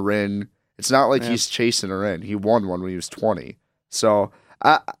won a ring. It's not like he's chasing a ring. He won one when he was 20. So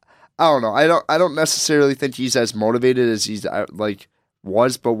don't know. I don't necessarily think he's as motivated as he's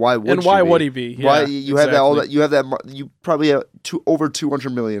was, but why would and why would he be? Yeah, why you have that all that you have that you probably have over 200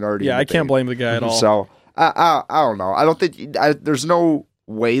 million already. Yeah, I can't blame the guy at all. So I don't know. I don't think there's no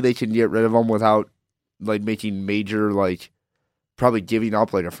way they can get rid of him without making major probably giving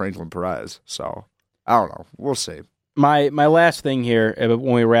up a Franklin Perez. So I don't know. We'll see. My last thing here when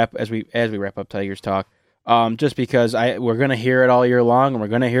we wrap as we wrap up Tigers talk, just because we're gonna hear it all year long and we're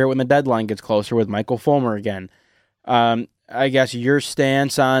gonna hear it when the deadline gets closer with Michael Fulmer again. I guess your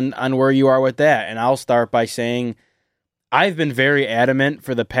stance on where you are with that, and I'll start by saying I've been very adamant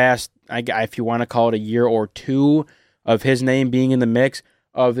for the past, if you want to call it a year or two, of his name being in the mix.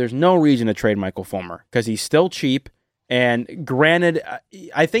 There's no reason to trade Michael Fulmer because he's still cheap. And granted,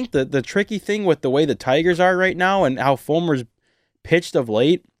 I think the tricky thing with the way the Tigers are right now and how Fulmer's pitched of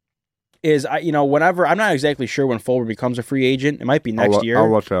late is, whenever, I'm not exactly sure when Fulmer becomes a free agent. It might be next year. I'll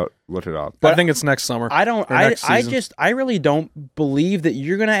look it up. But I think it's next summer. I really don't believe that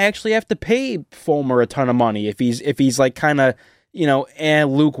you're going to actually have to pay Fulmer a ton of money if he's kind of,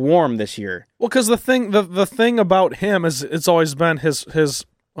 lukewarm this year. Well, because the thing about him is it's always been his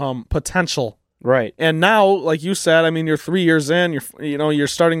potential. Right. And now, like you said, you're 3 years in, you're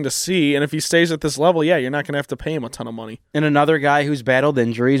starting to see, and if he stays at this level, yeah, you're not going to have to pay him a ton of money. And another guy who's battled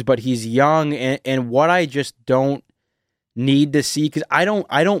injuries, but he's young, and what I just don't need to see, because I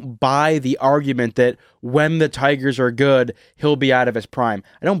don't buy the argument that when the Tigers are good, he'll be out of his prime.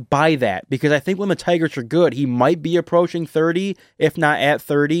 I don't buy that, because I think when the Tigers are good, he might be approaching 30, if not at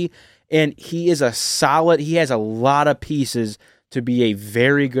 30, and he has a lot of pieces to be a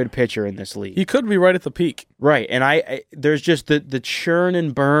very good pitcher in this league. He could be right at the peak. Right, and there's just the churn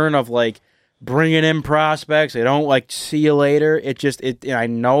and burn of bringing in prospects. They don't see you later. I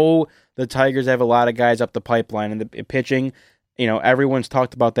know the Tigers have a lot of guys up the pipeline, and the pitching, everyone's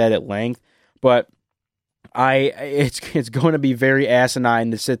talked about that at length, but it's going to be very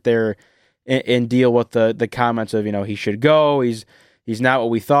asinine to sit there and deal with the comments of, he should go, he's not what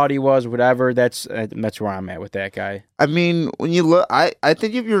we thought he was, whatever. That's where I'm at with that guy. When you look, I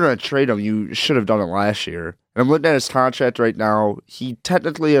think if you're going to trade him, you should have done it last year. And I'm looking at his contract right now. He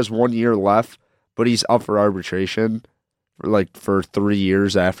technically has 1 year left, but he's up for arbitration for 3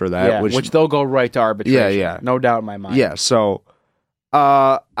 years after that. Yeah, which they'll go right to arbitration. Yeah. No doubt in my mind. Yeah, so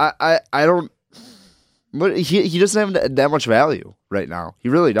I don't. But he doesn't have that much value right now. He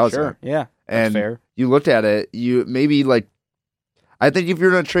really doesn't. Sure, yeah, that's fair. You looked at it, you maybe I think if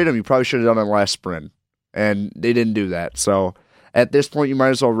you're going to trade him, you probably should have done it last spring, and they didn't do that. So at this point, you might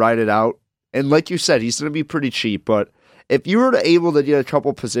as well ride it out. And like you said, he's going to be pretty cheap, but if you were able to get a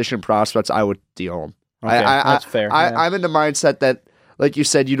couple position prospects, I would deal him. Okay, that's fair. I'm in the mindset that, like you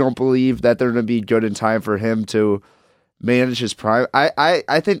said, you don't believe that they're going to be good in time for him to manage his prime.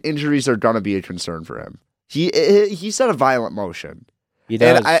 I think injuries are going to be a concern for him. He's had a violent motion. He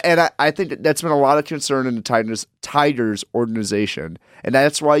does. And I think that's been a lot of concern in the Tigers organization. And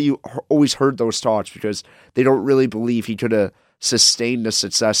that's why you always heard those talks, because they don't really believe he could have sustained the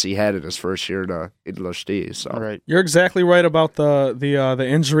success he had in his first year in the English D. So. Right. You're exactly right about the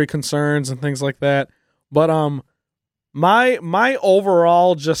injury concerns and things like that. But my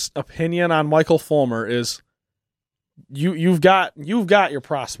overall just opinion on Michael Fulmer is you've got your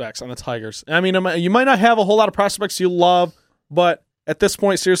prospects on the Tigers. You might not have a whole lot of prospects you love, but at this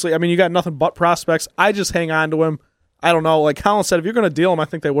point, seriously, you got nothing but prospects. I just hang on to him. I don't know. Like Colin said, if you're going to deal him, I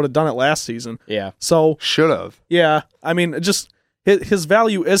think they would have done it last season. Yeah. So should have. Yeah. Just his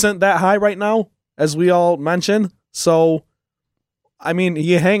value isn't that high right now, as we all mentioned. So,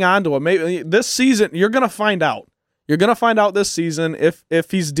 you hang on to him. Maybe this season, you're going to find out. You're going to find out this season if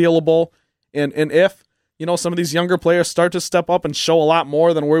he's dealable, and if some of these younger players start to step up and show a lot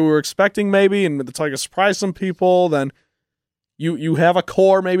more than we were expecting, maybe, and the Tigers surprise some people, then. You have a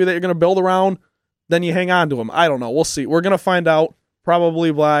core maybe that you're going to build around, then you hang on to them. I don't know. We'll see. We're going to find out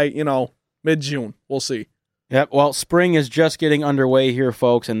probably by, mid-June. We'll see. Yep. Well, spring is just getting underway here,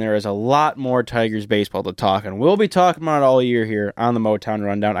 folks, and there is a lot more Tigers baseball to talk, and we'll be talking about it all year here on the Motown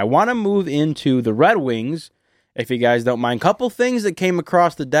Rundown. I want to move into the Red Wings, if you guys don't mind. Couple things that came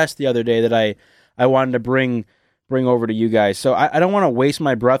across the desk the other day that I wanted to bring over to you guys. So I don't want to waste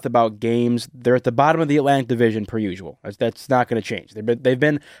my breath about games. They're at the bottom of the Atlantic Division per usual. That's not going to change. They've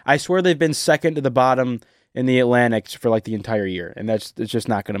been I swear they've been second to the bottom in the Atlantic for the entire year, and it's just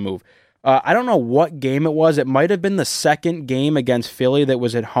not going to move. I don't know what game it was. It might have been the second game against Philly that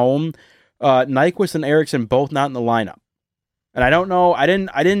was at home. Nyquist and Erickson both not in the lineup. And I don't know.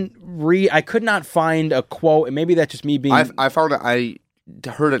 I could not find a quote, and maybe that's just me being. I found it. I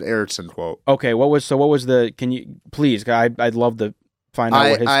heard an Erickson quote. Okay, what was can you please? I'd love the find out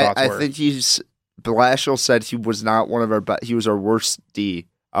what his thoughts I were. think Blashill said he was not one of our he was our worst D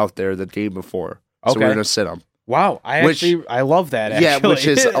out there the game before. So we're Okay. gonna sit him. Wow, I love that. Actually. Yeah, which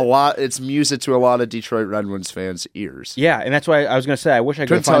is a lot. It's music to a lot of Detroit Red Wings fans' ears. Yeah, and that's why I was going to say I wish I could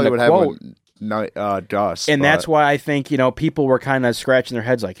Couldn't tell find you the what quote. happened with Dust. And but that's why I think, people were kind of scratching their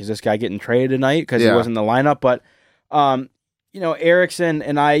heads like, is this guy getting traded tonight? Because he Yeah. wasn't in the lineup. But, Erickson,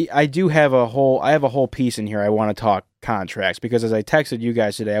 and I do have a whole piece in here I want to talk contracts, because as I texted you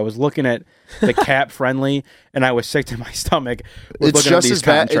guys today, I was looking at the cap friendly and I was sick to my stomach with it's looking at just these as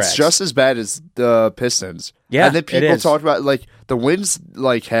bad. contracts. It's just as bad as the Pistons. Yeah, and then it people is. talk about like the Winds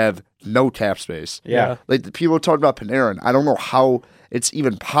have no cap space. Yeah. Like the people talk about Panarin. I don't know how it's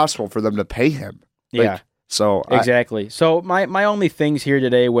even possible for them to pay him. Like, Yeah. So Exactly. So my only things here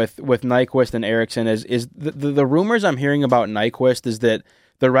today with Nyquist and Erickson is the rumors I'm hearing about Nyquist is that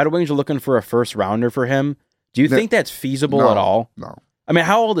the Red Wings are looking for a first rounder for him. Do you think that's feasible at all? No. I mean,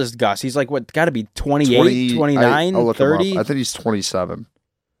 how old is Gus? He's like, what, got to be 28, 20, 29, I'll look him up. 30? I think he's 27.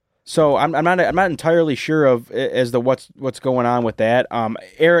 So I'm not entirely sure of as to what's going on with that.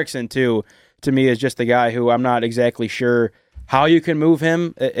 Erickson too, to me, is just the guy who I'm not exactly sure how you can move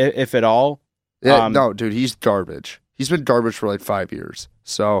him, if at all. Yeah, no, dude, he's garbage. He's been garbage for like 5 years.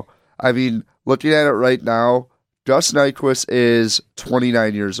 So, I mean, looking at it right now, Gus Nyquist is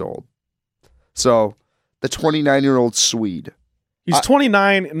 29 years old. So, the 29-year-old Swede. He's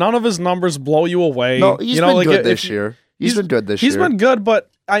 29. None of his numbers blow you away. No, he's been like, good this year. He's been good this year. He's been good, but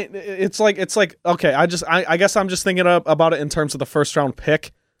it's like okay. I guess I'm just thinking about it in terms of the first round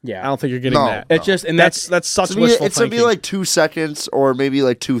pick. Yeah, I don't think you're getting that. It's just, and that's such To me, wishful it's going to thinking. be like 2 seconds or maybe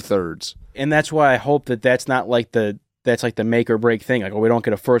like 2/3. and that's why I hope that's not like that's like the make or break thing. Like, oh, we don't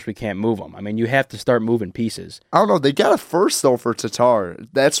get a first, we can't move them. I mean, you have to start moving pieces. I don't know. They got a first, though, for Tatar.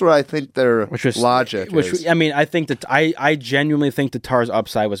 That's what I think their logic is. I mean, I think that I genuinely think Tatar's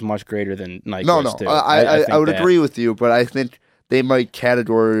upside was much greater than Nyquist. No. Too. I would think that. agree with you, but I think they might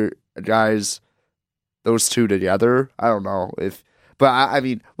categorize those two together. I don't know if, but I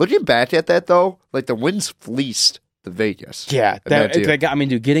mean, looking back at that though, like the Winds fleeced the Vegas. Yeah, I mean,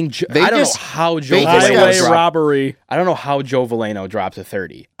 dude, getting I don't know how Joe Vegas highway Valeno robbery. I don't know how Joe Valeno dropped to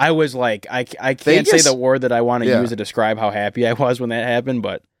 30. I was like, I can't Vegas- say the word that I want to Yeah. use to describe how happy I was when that happened,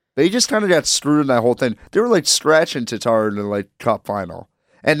 but They just kind of got screwed in that whole thing. They were like scratching Tatar in the like cup final,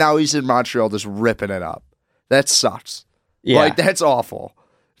 and now he's in Montreal just ripping it up. That sucks. yeah, Like that's awful.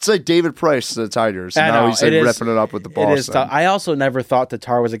 It's like David Price to the Tigers. And I now know, he's like it is- ripping it up with the it Boston. is tough. I also never thought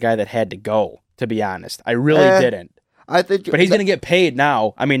Tatar was a guy that had to go. To be honest, I really didn't. I think, But he's going to get paid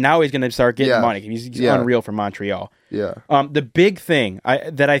now. I mean, now he's going to start getting Yeah. money. He's Yeah. unreal for Montreal. yeah. The big thing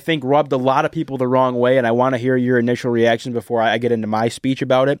that I think rubbed a lot of people the wrong way, and I want to hear your initial reaction before I get into my speech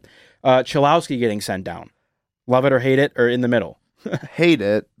about it. Cholowski getting sent down. Love it or hate it, or in the middle? Hate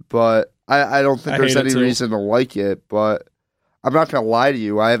it, but I don't think I there's hate it any too. reason to like it. But I'm not gonna lie to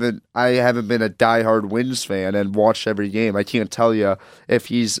you. I haven't been a diehard Winds fan and watched every game. I can't tell you if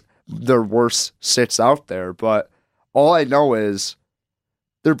he's their worst sits out there. But all I know is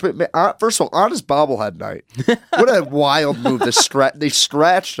first of all, on his bobblehead night, what a wild move! They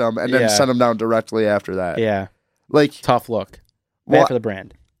scratched him and then Yeah. sent him down directly after that. Yeah, Like, tough look. Bad Well, for the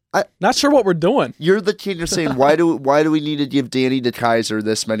brand. Not sure what we're doing. you're the king. You're saying why do we need to give Danny DeKaiser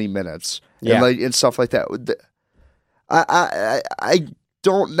this many minutes Yeah. and stuff like that? I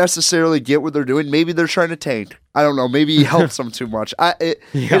don't necessarily get what they're doing. Maybe they're trying to tank. I don't know. Maybe he helps them too much. It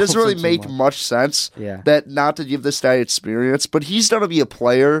doesn't really make much sense Yeah. that not to give this guy experience, but he's going to be a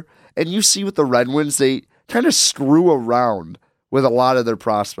player. And you see with the Red Wings, they kind of screw around with a lot of their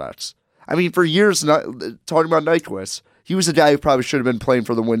prospects. I mean, for years, talking about Nyquist, he was a guy who probably should have been playing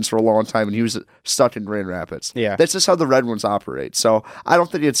for the Winds for a long time, and he was stuck in Grand Rapids. Yeah. That's just how the Red Wings operate. So I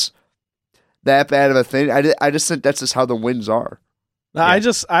don't think it's that bad of a thing. I just think that's just how the Winds are. Now,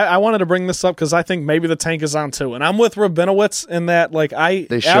 I wanted to bring this up because I think maybe the tank is on too, and I'm with Rabinowitz in that. Like, I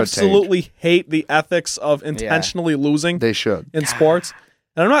They should absolutely hate the ethics of intentionally losing They should. in sports.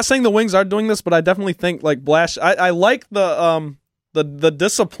 And I'm not saying the Wings are doing this, but I definitely think like Blash. I like the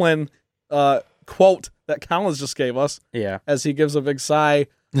discipline quote that Collins just gave us Yeah. as he gives a big sigh.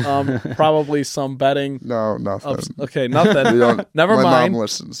 Probably some betting. No, nothing. Okay, nothing. We don't, Never my mind. mom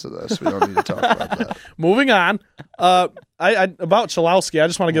listens to this. We don't need to talk about that. Moving on. I about Cholowski, I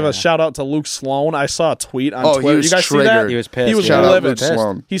just want to give a shout out to Luke Sloan. I saw a tweet on Oh, he Twitter. was You guys see that? triggered. He was pissed. He was Shout out livid. Luke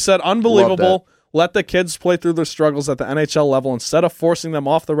Sloan. He said, "Unbelievable. Let the kids play through their struggles at the NHL level instead of forcing them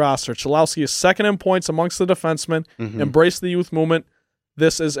off the roster. Cholowski is second in points amongst the defensemen. Embrace the youth movement.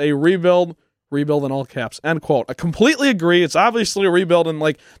 This is a rebuild in all caps." End quote. I completely agree. It's obviously a rebuild, and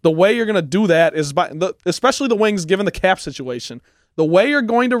like the way you're going to do that is by especially the Wings, given the cap situation. The way you're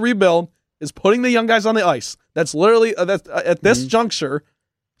going to rebuild is putting the young guys on the ice. That's literally at this juncture.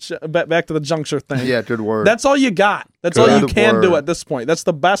 Back to the juncture thing. Yeah, good word. That's all you got. That's all you can do at this point. That's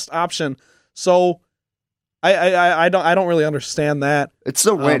the best option. So I don't really understand that. It's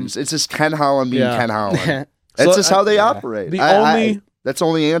the wins. It's just Ken Holland being Ken Holland. That's So, just how they operate. That's the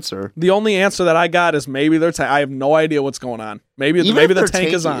only answer. The only answer that I got is maybe their tank. I have no idea what's going on. Maybe the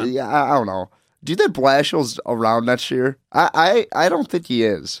tank is on. Yeah, I don't know. Do you think Blashill's around next year? I don't think he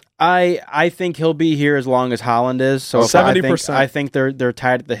is. I think he'll be here as long as Holland is. So 70%. I think they're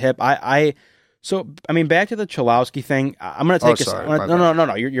tied at the hip. So back to the Cholowski thing. I'm going to take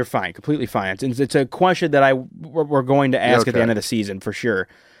No. You're fine. Completely fine. It's a question that we're going to ask at the end of the season for sure.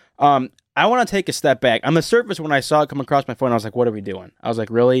 I want to take a step back. On the surface, when I saw it come across my phone, I was like, "What are we doing?" I was like,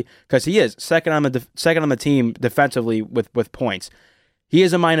 "Really?" Because he is second on the team defensively with points. He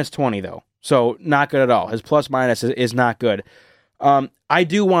is a -20 though, so not good at all. His plus minus is not good. I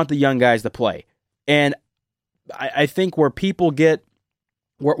do want the young guys to play, and I think why people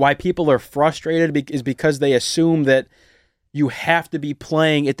are frustrated is because they assume that you have to be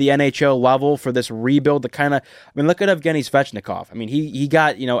playing at the NHL level for this rebuild. Look at Evgeny Svechnikov. He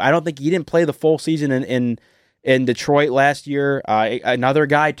got, I don't think he didn't play the full season in Detroit last year. Another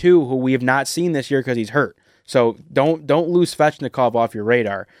guy too who we have not seen this year because he's hurt. So don't lose Svechnikov off your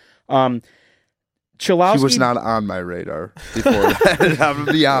radar. Cholowski, he was not on my radar before that. I'm going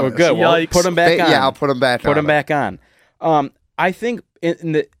to be honest. Well, good. Well, put him back on. Yeah, I'll put him back on. Put him back on. I think as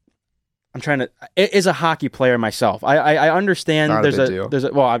a hockey player myself, I understand as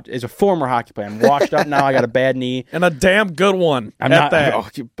a former hockey player. I'm washed up now. I got a bad knee. And a damn good one.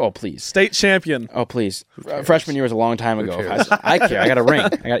 Oh, please. State champion. Oh, please. Freshman year was a long time ago. I care. I got a ring.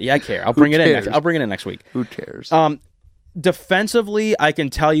 I care. I'll bring it in. I'll bring it in next week. Who cares? Defensively, I can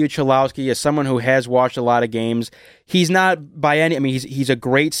tell you Cholowski, as someone who has watched a lot of games, he's not by any. He's a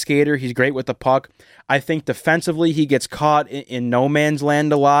great skater. He's great with the puck. I think defensively he gets caught in no man's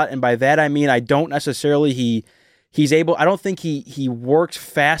land a lot, and by that I mean I don't necessarily he's able. I don't think he works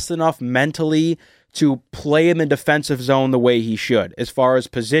fast enough mentally to play in the defensive zone the way he should, as far as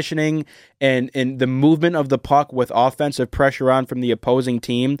positioning and the movement of the puck with offensive pressure on from the opposing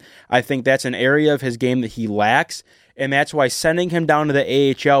team. I think that's an area of his game that he lacks. And that's why sending him down to the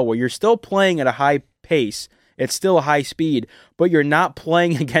AHL, where you're still playing at a high pace, it's still a high speed, but you're not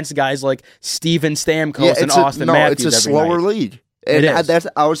playing against guys like Steven Stamkos and Austin Matthews. It's a slower league. And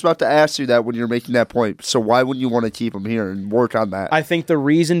I was about to ask you that when you're making that point. So why wouldn't you want to keep him here and work on that? I think the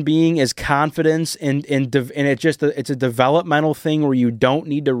reason being is confidence, and it's a developmental thing where you don't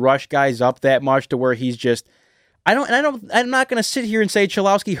need to rush guys up that much to where he's just. I'm not going to sit here and say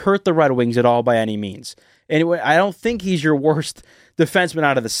Cholowski hurt the Red Wings at all by any means. Anyway, I don't think he's your worst defenseman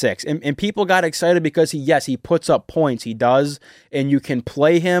out of the six. And people got excited because he puts up points. He does, and you can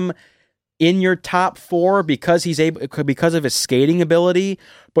play him in your top four because because of his skating ability.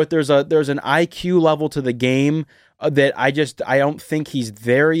 But there's an IQ level to the game that I don't think he's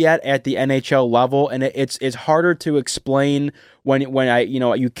there yet at the NHL level, and it's harder to explain when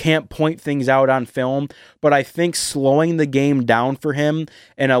you can't point things out on film. But I think slowing the game down for him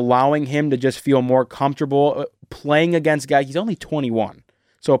and allowing him to just feel more comfortable playing against guys. He's only 21,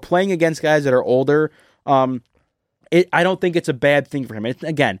 so playing against guys that are older. I don't think it's a bad thing for him.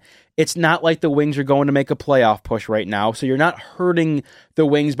 It's not like the Wings are going to make a playoff push right now, so you're not hurting the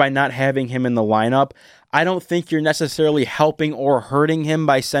Wings by not having him in the lineup. I don't think you're necessarily helping or hurting him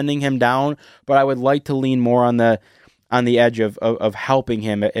by sending him down, but I would like to lean more on the edge of helping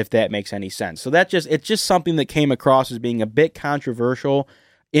him, if that makes any sense. So it's just something that came across as being a bit controversial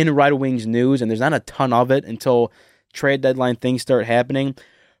in Red Wings news, and there's not a ton of it until trade deadline things start happening.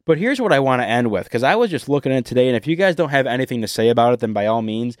 But here's what I want to end with, because I was just looking at it today, and if you guys don't have anything to say about it, then by all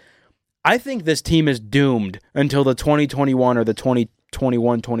means, I think this team is doomed until the 2021 or the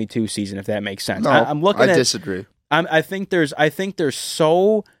 2021-22 season, if that makes sense. No, I disagree. I think there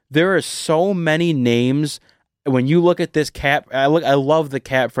are so many names. When you look at this cap, I love the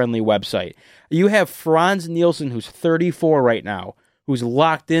cap-friendly website. You have Franz Nielsen, who's 34 right now, who's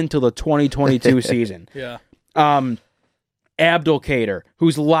locked into the 2022 season. Yeah. Abdelkader,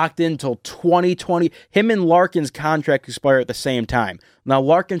 who's locked in till 2020. Him and Larkin's contract expire at the same time. Now,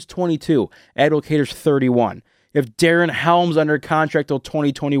 Larkin's 22. Abdelkader's 31. You have Darren Helms under contract till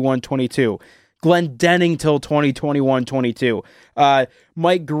 2021-22. Glenn Denning till 2021-22.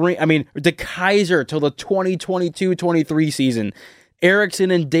 Mike Green, DeKaiser till the 2022-23 season.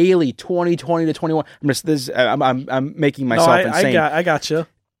 Erickson and Daly 2020-21. I'm making myself insane. I got you.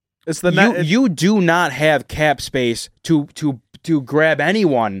 It's you do not have cap space to grab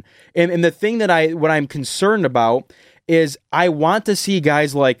anyone, and the thing that what I'm concerned about is I want to see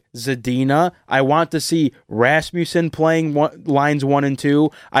guys like Zadina. I want to see Rasmussen playing lines 1 and 2.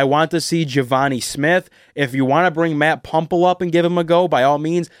 I want to see Giovanni Smith. If you want to bring Matt Pumple up and give him a go, by all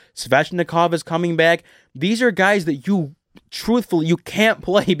means. Svechnikov is coming back. These are guys that you can't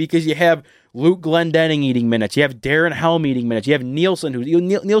play because you have Luke Glendening eating minutes. You have Darren Helm eating minutes. You have Nielsen,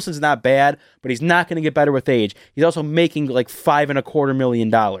 Nielsen's not bad, but he's not going to get better with age. He's also making like $5.25 million.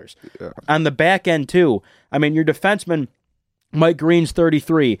 Yeah. On the back end, too, I mean, your defenseman, Mike Green's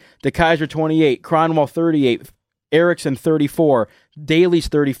 33, DeKaiser 28, Cronwall 38, Erickson 34, Daly's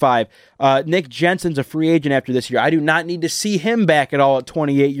 35. Nick Jensen's a free agent after this year. I do not need to see him back at all at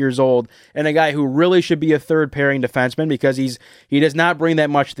 28 years old, and a guy who really should be a third pairing defenseman because he does not bring that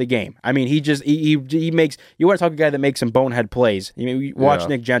much to the game. I mean, he makes, you want to talk a guy that makes some bonehead plays. I mean, watch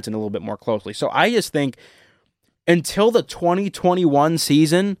Nick Jensen a little bit more closely. So I just think until the 2021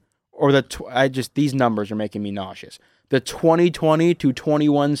 season, or these numbers are making me nauseous. The 2020 to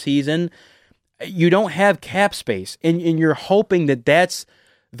 21 season, you don't have cap space, and you're hoping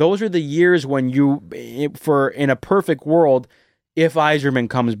those are the years when in a perfect world, if Yzerman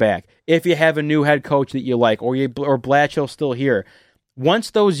comes back, if you have a new head coach that you like, or Blatchill's still here, once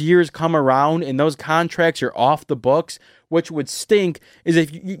those years come around and those contracts are off the books, which would stink, is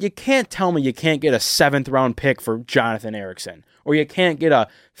if you can't tell me you can't get a 7th round pick for Jonathan Ericsson, or you can't get a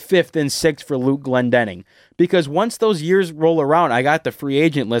 5th and 6th for Luke Glendening, because once those years roll around, I got the free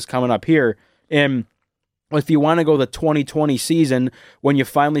agent list coming up here. And if you want to go the 2020 season, when you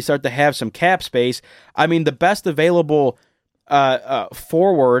finally start to have some cap space, I mean, the best available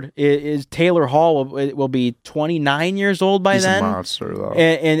forward is Taylor Hall. Will be 29 years old by then. He's a monster, though.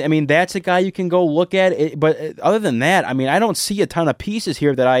 And I mean, that's a guy you can go look at. But other than that, I mean, I don't see a ton of pieces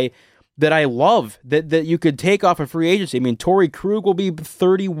here that I love that you could take off a free agency. I mean, Torrey Krug will be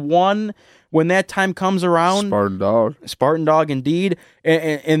 31 when that time comes around. Spartan Dog, indeed.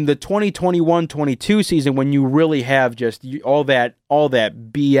 And the 2021-22 season, when you really have just all that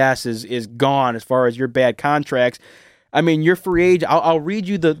BS is gone as far as your bad contracts. I mean, your free agent, I'll read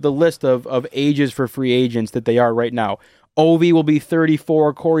you the list of ages for free agents that they are right now. Ovi will be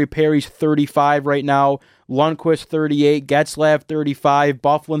 34. Corey Perry's 35 right now. Lundqvist 38. Getzlav 35.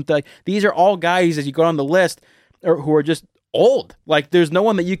 Bufflin. These are all guys, as you go down the list, who are just old. Like, there's no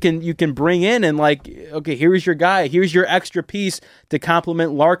one that you can bring in and like, okay, here's your guy. Here's your extra piece to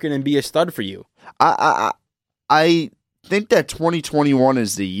complement Larkin and be a stud for you. I think that 2021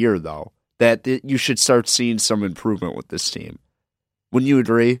 is the year, though, that you should start seeing some improvement with this team. Wouldn't you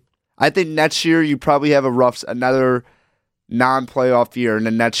agree? I think next year you probably have another non-playoff year, and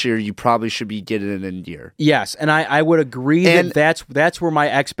then next year you probably should be getting an end year. Yes, and I would agree that's where my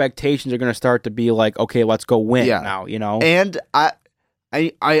expectations are going to start to be like, okay, let's go win now, you know? And I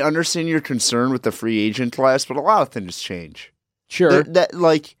understand your concern with the free agent class, but a lot of things change. Sure.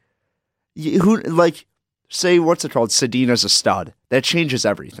 Say, what's it called? Sedina's a stud. That changes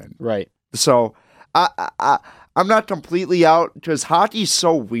everything. Right. So I'm not completely out because hockey's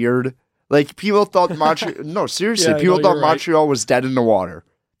so weird. Like, people thought Montreal... No, seriously. People thought Montreal was dead in the water.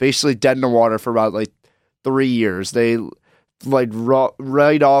 Basically dead in the water for about, 3 years. They,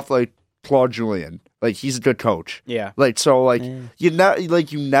 right off, Claude Julien. He's a good coach. Yeah. You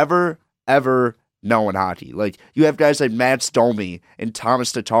never, ever know in hockey. You have guys like Matt Domi and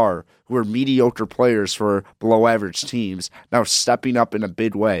Thomas Tatar, who are mediocre players for below-average teams, now stepping up in a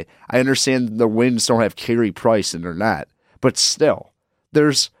big way. I understand the Winds don't have Carey Price in their net, but still,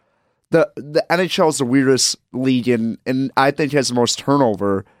 there's... The NHL is the weirdest league, and I think has the most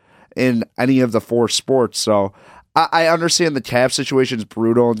turnover in any of the 4 sports. So I understand the cap situation is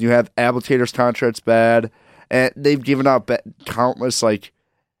brutal, and you have Abeltator's contract's bad, and they've given out countless,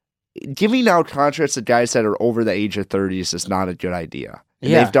 giving out contracts to guys that are over the age of 30 is just not a good idea.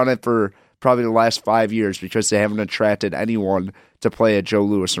 And they've done it for probably the last 5 years because they haven't attracted anyone to play at Joe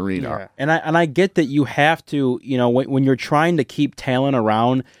Louis Arena. Yeah. And I get that you have to, when you're trying to keep talent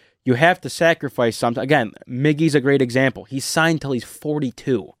around, you have to sacrifice something. Again, Miggy's a great example. He's signed till he's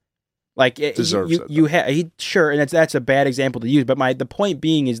 42. Deserves it. Sure, and that's a bad example to use. But the point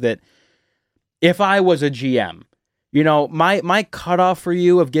being is that if I was a GM, my cutoff for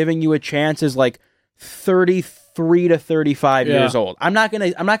you of giving you a chance is 33 to 35 years old. I'm not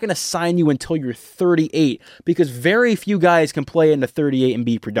gonna sign you until you're 38 because very few guys can play into 38 and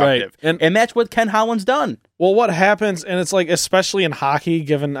be productive. Right. And that's what Ken Holland's done. Well, what happens, and it's especially in hockey,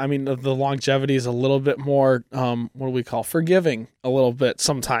 given the longevity is a little bit more forgiving a little bit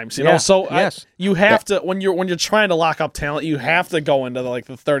sometimes. You know, so yes. You have to when you're trying to lock up talent, you have to go into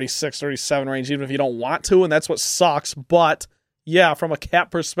the 36, 37 range, even if you don't want to, and that's what sucks. But yeah, from a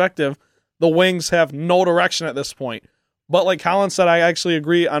cap perspective, the Wings have no direction at this point. But like Colin said, I actually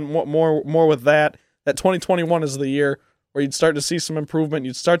agree on more with that. That 2021 is the year where you'd start to see some improvement.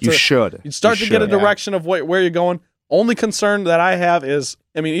 You'd start to get a direction of where you're going. Only concern that I have is,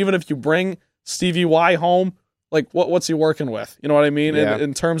 I mean, even if you bring Stevie Y home, like what's he working with? You know what I mean? Yeah.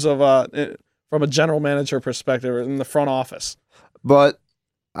 In terms of from a general manager perspective in the front office. But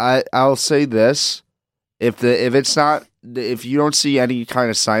I'll say this: if you don't see any kind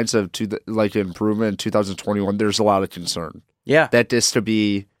of signs of improvement in 2021, there's a lot of concern. Yeah, that this to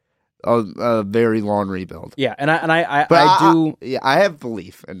be a very long rebuild. Yeah, and I have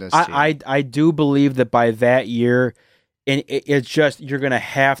belief in this. I do believe that by that year, and it's just you're gonna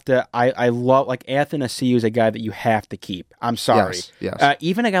have to. I love like Athanasiou is a guy that you have to keep. I'm sorry. Yes.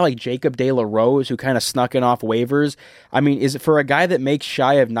 Even a guy like Jacob De La Rose, who kind of snuck in off waivers. I mean, is it for a guy that makes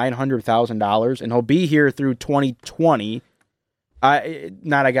shy of $900,000 and he'll be here through 2020?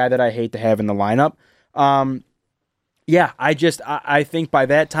 Not a guy that I hate to have in the lineup. Yeah, I think by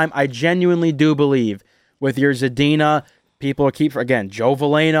that time, I genuinely do believe with your Zadina, people keep, again, Joe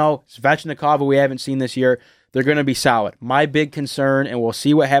Veleno, Svechnikov, who we haven't seen this year, they're going to be solid. My big concern, and we'll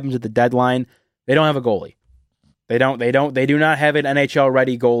see what happens at the deadline, they don't have a goalie. They do not have an NHL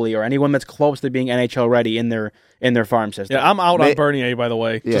ready goalie or anyone that's close to being NHL ready in their farm system. Yeah, I'm out on Bernier, by the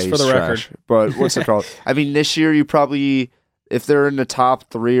way, just for the record. But what's it called? I mean, this year you probably, if they're in the top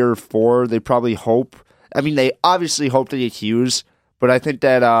 3 or 4, they probably hope. I mean, they obviously hope to get Hughes, but I think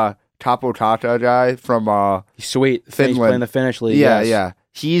that Capo Tata guy from he's sweet. Finland, he's playing the Finnish league. Yeah.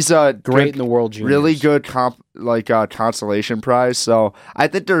 He's great in the World Juniors. Really good consolation prize. So I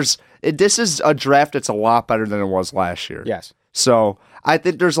think this is a draft that's a lot better than it was last year. Yes. So I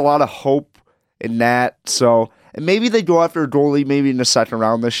think there's a lot of hope in that. So and maybe they go after a goalie maybe in the second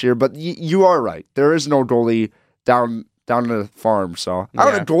round this year. But you are right. There is no goalie down in the farm. So I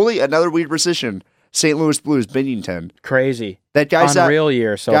don't know, goalie, another weird position. St. Louis Blues, Binnington. Crazy. That guy's unreal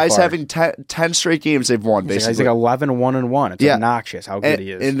year so guy's far. Having 10 straight games they've won, basically. He's like 11-1-1. It's obnoxious how good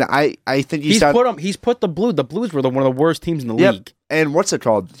he is. And I think he's put the Blues were one of the worst teams in the league. And what's it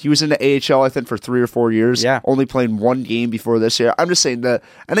called? He was in the AHL, I think, for 3 or 4 years. Yeah. Only playing 1 game before this year. I'm just saying the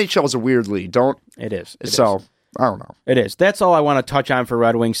NHL is a weird league. It is. I don't know. It is. That's all I want to touch on for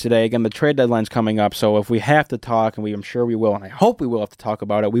Red Wings today. Again, the trade deadline's coming up, so if we have to talk, and I'm sure we will, and I hope we will have to talk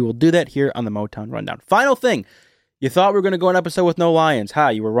about it, we will do that here on the Motown Rundown. Final thing. You thought we were going to go an episode with no Lions.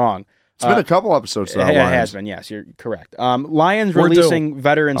 You were wrong. It's been a couple episodes now. It has been, yes. You're correct. Lions releasing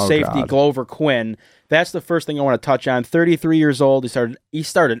veteran safety Glover Quinn. That's the first thing I want to touch on. 33 years old. He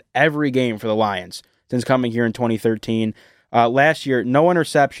started every game for the Lions since coming here in 2013. Last year, no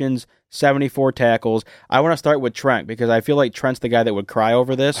interceptions, 74 tackles. I want to start with Trent because I feel like Trent's the guy that would cry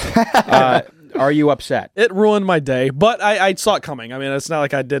over this. Are you upset? It ruined my day, but I saw it coming. I mean, it's not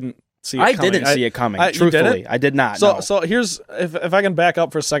like I didn't see it coming. I didn't see it coming, truthfully. I did not. So here's, if I can back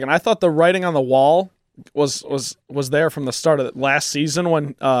up for a second, I thought the writing on the wall was there from the start of last season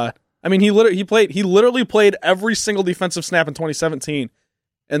when, he literally played every single defensive snap in 2017.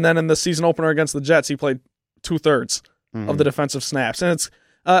 And then in the season opener against the Jets, he played 2/3 of the defensive snaps. And it's,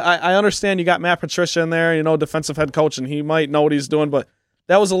 I understand you got Matt Patricia in there, defensive head coach, and he might know what he's doing, but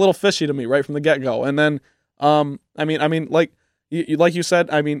that was a little fishy to me right from the get-go. And then, like you said,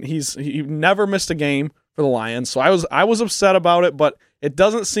 he never missed a game for the Lions, so I was upset about it, but it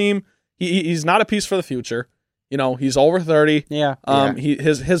doesn't seem he's not a piece for the future. He's over 30. Yeah.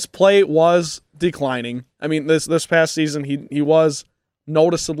 His play was declining. I mean, this past season he was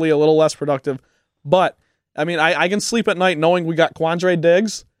noticeably a little less productive, but I can sleep at night knowing we got Quandre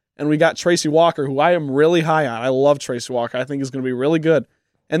Diggs and we got Tracy Walker, who I am really high on. I love Tracy Walker. I think he's going to be really good.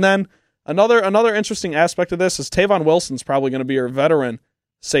 And then another interesting aspect of this is Tavon Wilson's probably going to be your veteran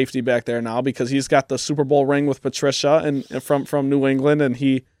safety back there now because he's got the Super Bowl ring with Patricia and from New England, and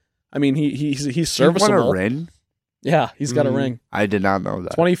he's serviceable. He won a ring? Yeah, he's got a ring. I did not know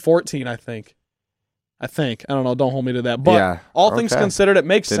that. 2014, I think. I don't know. Don't hold me to that. But all things considered, it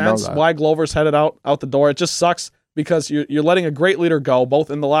makes sense why Glover's headed out the door. It just sucks because you're letting a great leader go,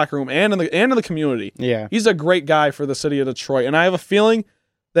 both in the locker room and in the community. Yeah, he's a great guy for the city of Detroit, and I have a feeling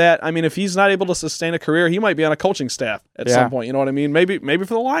that if he's not able to sustain a career, he might be on a coaching staff at some point. You know what I mean? Maybe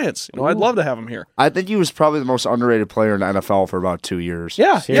for the Lions. I'd love to have him here. I think he was probably the most underrated player in the NFL for about 2 years.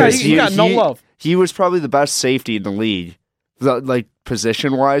 Yeah, he got no love. He was probably the best safety in the league.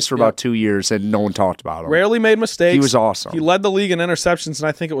 Position-wise for about 2 years, and no one talked about him. Rarely made mistakes. He was awesome. He led the league in interceptions, and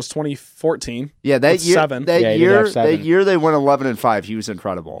I think it was 2014. Yeah, that year. 7. That year they went 11-5. He was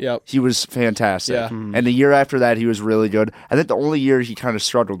incredible. Yep. He was fantastic. Yeah. And the year after that, he was really good. I think the only year he kind of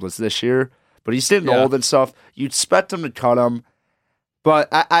struggled was this year, but he's getting old and stuff. You'd expect him to cut him, but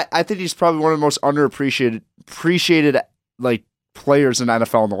I think he's probably one of the most underappreciated like players in the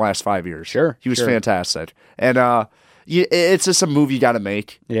NFL in the last 5 years. Sure, he was sure. fantastic, and it's just a move you got to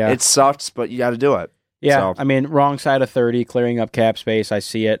make. Yeah, it sucks, but you got to do it. Yeah, So. I mean, wrong side of 30, clearing up cap space. I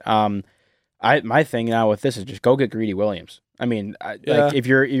see it. My thing now with this is just go get Greedy Williams. I mean, like if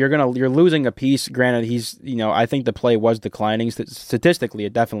you're losing a piece. Granted, he's I think the play was declining statistically.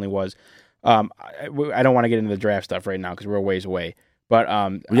 It definitely was. I don't want to get into the draft stuff right now because we're a ways away. But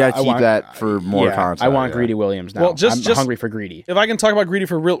we got to keep that for more content. I want Greedy Williams now. Well, I'm hungry for Greedy. If I can talk about Greedy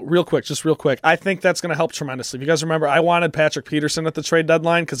for real quick, I think that's going to help tremendously. If you guys remember, I wanted Patrick Peterson at the trade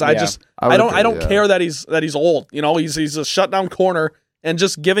deadline because I don't care that he's old. He's a shutdown corner, and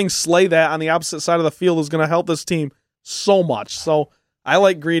just giving Slay that on the opposite side of the field is going to help this team so much. So I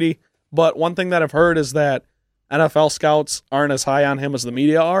like Greedy, but one thing that I've heard is that NFL scouts aren't as high on him as the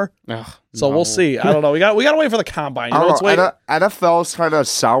media are. We'll see. I don't know. We got to wait for the combine. NFL's kind of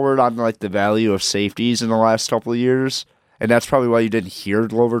soured on like the value of safeties in the last couple of years, and that's probably why you didn't hear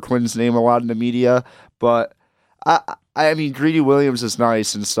Glover Quinn's name a lot in the media. But I mean, Greedy Williams is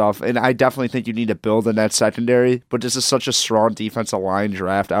nice and stuff, and I definitely think you need to build in that secondary. But this is such a strong defensive line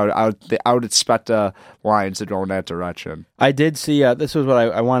draft. I would expect the Lions to go in that direction. I did see. This was what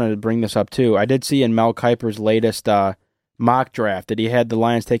I wanted to bring this up too. I did see in Mel Kiper's latest mock draft that he had the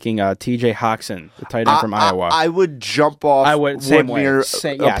Lions taking T.J. Hawkinson, the tight end from Iowa. I would jump off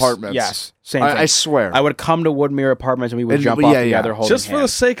Woodmere Apartments. Yes, same thing. I swear. I would come to Woodmere Apartments and we would jump off together holding just for the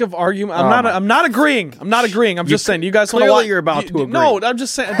sake of argument. I'm not agreeing. I'm just saying. You guys want to watch? You're about to agree. No, I'm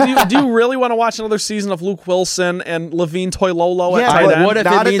just saying. Do you really want to watch another season of Luke Wilson and Levine Toilolo at tight end? What if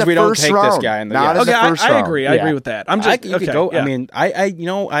it means we don't take this guy in the I agree. I agree with that. I'm just you could go. Yeah. I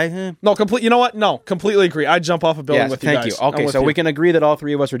mean, no, complete. You know what? No, completely agree. I jump off a building with you guys. Thank you. Okay, so we can agree that all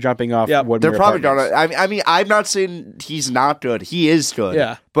three of us are jumping off. Yeah, Woodmere they're probably Apartments. gonna. I mean, I'm not saying he's not good. He is good.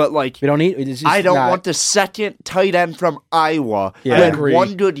 Yeah, but like we don't need. I don't want the second tight end from Iowa. Yeah. I agree.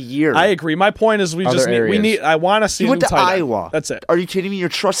 One good year. I agree. My point is we need. I want to see. He went to Iowa. That's it. Are you kidding me? You're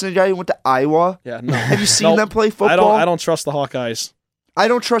trusting a guy who went to Iowa? Yeah. No. Have you seen them play football? I don't trust the Hawkeyes. I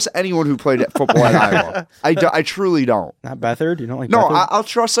don't trust anyone who played football at Iowa. I truly don't. Not Beathard? You don't like No, Beathard? I'll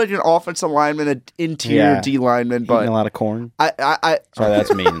trust like an offensive lineman, an interior D lineman, but eating a lot of corn. Sorry,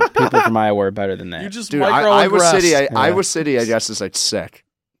 that's mean. People from Iowa are better than that. You just dude, Iowa City, I guess is like sick.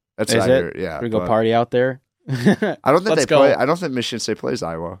 That's what I hear. Yeah, we go party out there. I don't think they play. I don't think Michigan State plays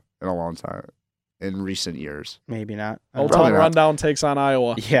Iowa in a long time. In recent years, maybe not. Old Town Rundown takes on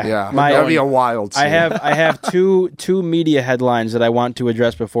Iowa. Yeah. That'd be a wild scene. I have two media headlines that I want to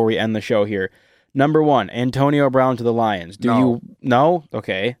address before we end the show here. Number one, Antonio Brown to the Lions. You know?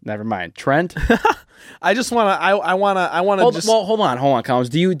 Okay, never mind. Trent. I just want to. I want to. Hold on, Collins.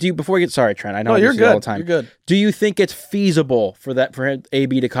 Do you before we get sorry, Trent? I know you're good. All the time. You're good. Do you think it's feasible for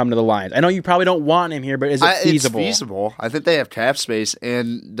AB to come to the Lions? I know you probably don't want him here, but is it feasible? It's feasible. I think they have cap space,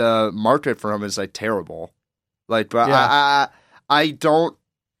 and the market for him is like terrible. Like, but yeah. I don't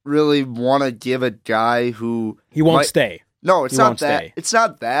really want to give a guy who he won't stay. No, it's not that. It's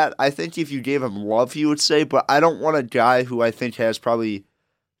not that. I think if you gave him love, he would stay. But I don't want a guy who I think has probably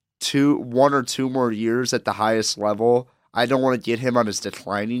 1 or 2 more years at the highest level. I don't want to get him on his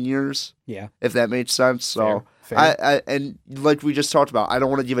declining years. Yeah, if that makes sense. So Fair. And like we just talked about, I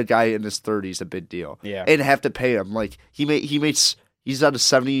don't want to give a guy in his 30s a big deal. Yeah, and have to pay him like he's on a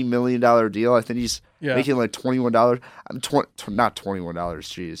 $70 million deal. I think he's making like $21. Not $21.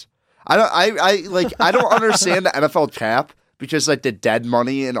 Jeez, I don't understand the NFL cap because like the dead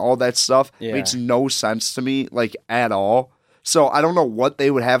money and all that stuff makes no sense to me like at all. So I don't know what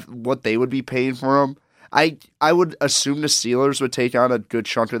they would be paying for him. I would assume the Steelers would take on a good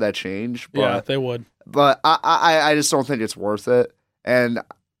chunk of that change. But, yeah, they would. But I just don't think it's worth it. And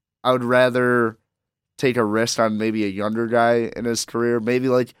I would rather take a risk on maybe a younger guy in his career. Maybe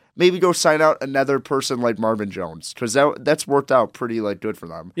go sign out another person like Marvin Jones because that's worked out pretty like good for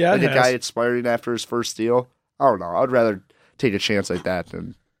them. Yeah, like a guy expiring after his first deal. I don't know. I'd rather take a chance like that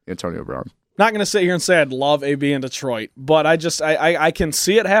than Antonio Brown. Not going to sit here and say I'd love AB in Detroit, but I can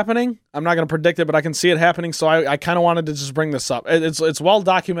see it happening. I'm not going to predict it, but I can see it happening. So I kind of wanted to just bring this up. It's well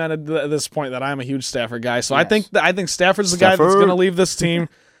documented at this point that I'm a huge Stafford guy. So yes. I think Stafford's the guy that's going to leave this team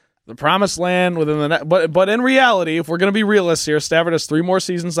the promised land within the net. But in reality, if we're going to be realists here, Stafford has 3 more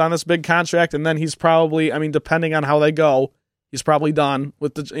seasons on this big contract, and then he's probably, I mean, depending on how they go, he's probably done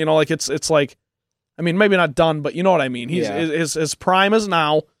with the, you know, like it's like, I mean, maybe not done, but you know what I mean. His prime is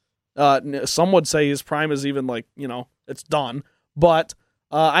now. Some would say his prime is even like, you know, it's done. But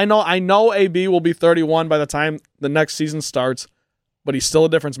I know AB will be 31 by the time the next season starts, but he's still a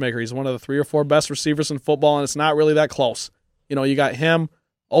difference maker. He's one of the 3 or 4 best receivers in football, and it's not really that close. You know, you got him,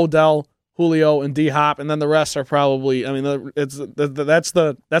 Odell, Julio and D-Hop, and then the rest are probably, I mean, that's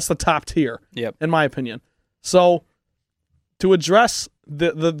the top tier, Yep. in my opinion. So to address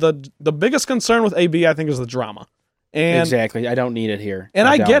the biggest concern with AB, I think, is the drama. And Exactly. I don't need it here. And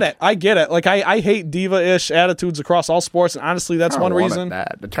I get don't. it. I get it. Like, I hate diva-ish attitudes across all sports, and honestly, that's one reason. I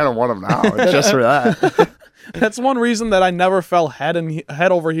kind of want them now, just for that. That's one reason that I never fell head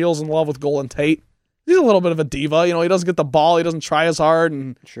over heels in love with Golden Tate. He's a little bit of a diva. You know, he doesn't get the ball. He doesn't try as hard,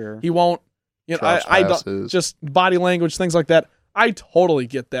 and Sure. he won't. You know, I don't, just body language, things like that. I totally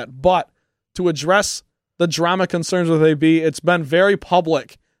get that. But to address the drama concerns with AB, it's been very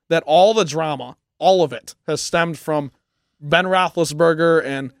public that all the drama, all of it, has stemmed from Ben Roethlisberger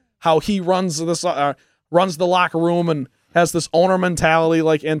and how he runs the locker room and has this owner mentality,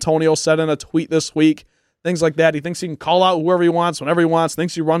 like Antonio said in a tweet this week, things like that. He thinks he can call out whoever he wants, whenever he wants,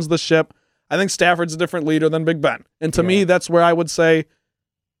 thinks he runs the ship. I think Stafford's a different leader than Big Ben. And to me, that's where I would say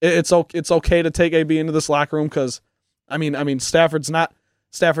it's okay to take AB into this locker room because, I mean, Stafford's not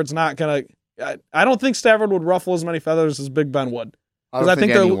going to – I don't think Stafford would ruffle as many feathers as Big Ben would. I don't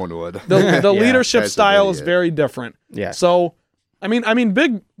think anyone would. The leadership style is very different. Yeah. So, I mean,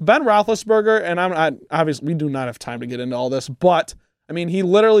 Big Ben Roethlisberger, and obviously we do not have time to get into all this, but I mean, he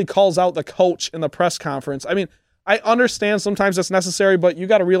literally calls out the coach in the press conference. I mean, I understand sometimes that's necessary, but you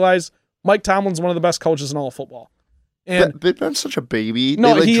got to realize Mike Tomlin's one of the best coaches in all of football. And Big Ben's such a baby.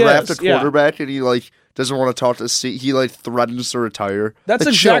 No, they he draft is, a quarterback and he doesn't want to talk to he threatens to retire. That's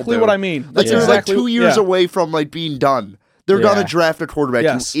Like, exactly chill, what dude. I mean. Like That's they're exactly, 2 years yeah. away from being done. They're gonna draft a quarterback.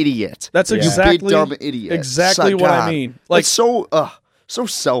 Yes. You idiot. That's You exactly big dumb idiot. Exactly what I mean. Like so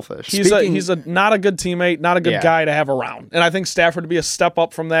selfish. He's not a good teammate, not a good guy to have around. And I think Stafford would be a step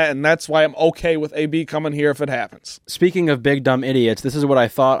up from that, and that's why I'm okay with AB coming here if it happens. Speaking of big dumb idiots, this is what I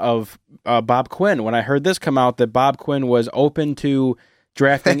thought of Bob Quinn when I heard this come out, that Bob Quinn was open to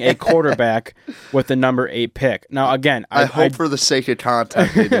drafting a quarterback with the number 8 pick. Now, again, I hope for the sake of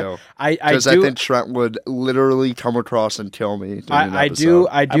content they do. Because I think Trent would literally come across and kill me. I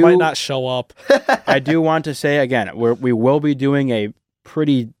might not show up. I do want to say, again, we will be doing a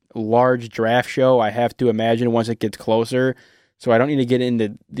pretty large draft show, I have to imagine, once it gets closer. So I don't need to get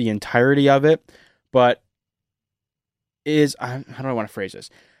into the entirety of it. But how do I want to phrase this?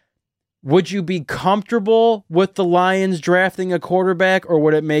 Would you be comfortable with the Lions drafting a quarterback, or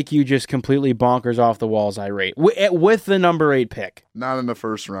would it make you just completely bonkers off the walls irate with the number 8 pick? Not in the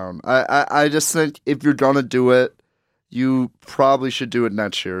first round. I just think if you're going to do it, you probably should do it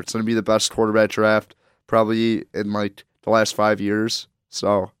next year. It's going to be the best quarterback draft probably in the last 5 years.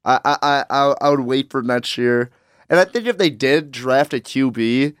 So I would wait for next year. And I think if they did draft a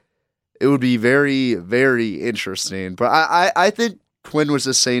QB, it would be very, very interesting. But I think Quinn was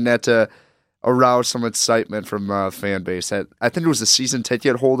just saying that to arouse some excitement from the fan base. I think it was a season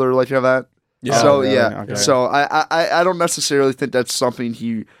ticket holder like that. Yeah. So, really? yeah. Okay. So I don't necessarily think that's something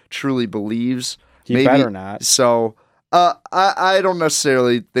he truly believes. He better not. So I don't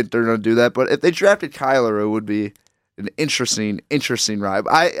necessarily think they're going to do that. But if they drafted Kyler, it would be an interesting ride.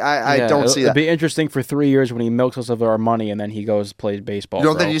 I don't see that. It'd be interesting for 3 years when he milks us of our money and then he goes plays baseball. You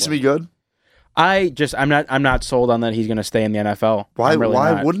don't think he needs to be good? I'm not sold on that he's going to stay in the NFL. Why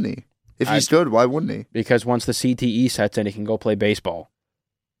not. wouldn't he? If he's good, why wouldn't he? Because once the CTE sets in, he can go play baseball.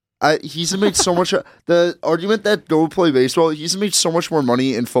 He's made so much. The argument that go play baseball, he's made so much more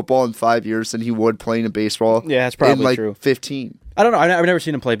money in football in 5 years than he would playing in baseball. Yeah, that's probably in true. 15. I don't know. I've never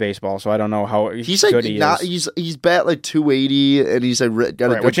seen him play baseball, so I don't know how He's good he is. He's bat 280, and he's got a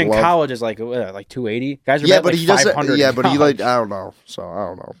good which in glove. college is like 280. Guys are Yeah, batting but he doesn't. 500 Yeah, in but he college. I don't know. So I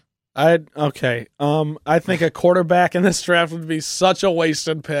don't know. I think a quarterback in this draft would be such a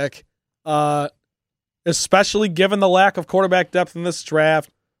wasted pick, especially given the lack of quarterback depth in this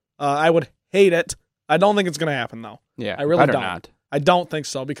draft. I would hate it. I don't think it's going to happen, though. Yeah, I really better don't. not. I don't think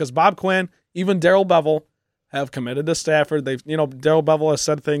so because Bob Quinn, even Darrell Bevell, have committed to Stafford. Darrell Bevell has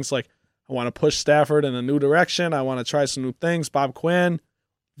said things like, "I want to push Stafford in a new direction. I want to try some new things." Bob Quinn,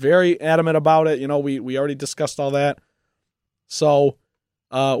 very adamant about it. We already discussed all that. So,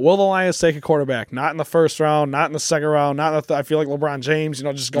 will the Lions take a quarterback? Not in the first round, not in the second round, not in the I feel like LeBron James,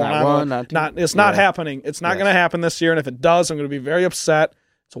 just going Not on. one, not two. It's not happening. It's not going to happen this year, and if it does, I'm going to be very upset.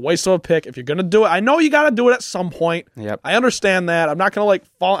 It's a waste of a pick. If you're going to do it, I know you got to do it at some point. Yep. I understand that. I'm not going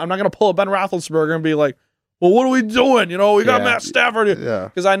to I'm not going to pull a Ben Roethlisberger and be like, "Well, what are we doing? We got Matt Stafford." Yeah.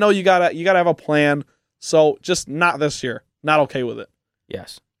 Because I know you got to have a plan. So just not this year. Not okay with it.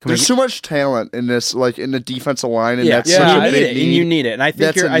 Yes. There's too much talent in this, in the defensive line, and that's you such a need big it, and you need it. And I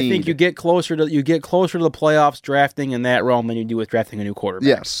think That's a I think need. you get closer to the playoffs drafting in that realm than you do with drafting a new quarterback.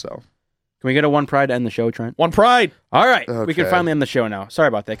 Yes. So Can we get a one pride to end the show, Trent? One pride. All right. We can Okay. finally end the show now. Sorry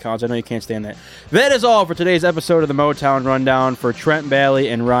about that, Collins. I know you can't stand that. That is all for today's episode of the Motown Rundown. For Trent Bailey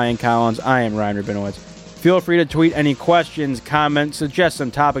and Ryan Collins, I am Ryan Rabinowitz. Feel free to tweet any questions, comments, suggest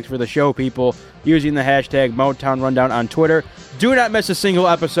some topics for the show, people, using the hashtag Motown Rundown on Twitter. Do not miss a single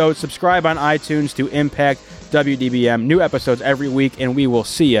episode. Subscribe on iTunes to Impact WDBM. New episodes every week, and we will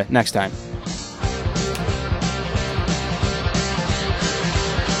see you next time.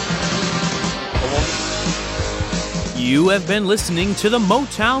 You have been listening to the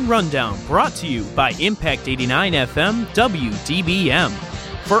Motown Rundown, brought to you by Impact 89 FM WDBM.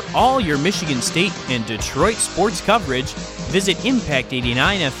 For all your Michigan State and Detroit sports coverage, visit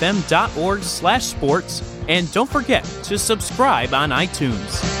impact89fm.org/sports, and don't forget to subscribe on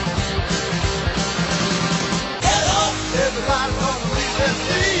iTunes.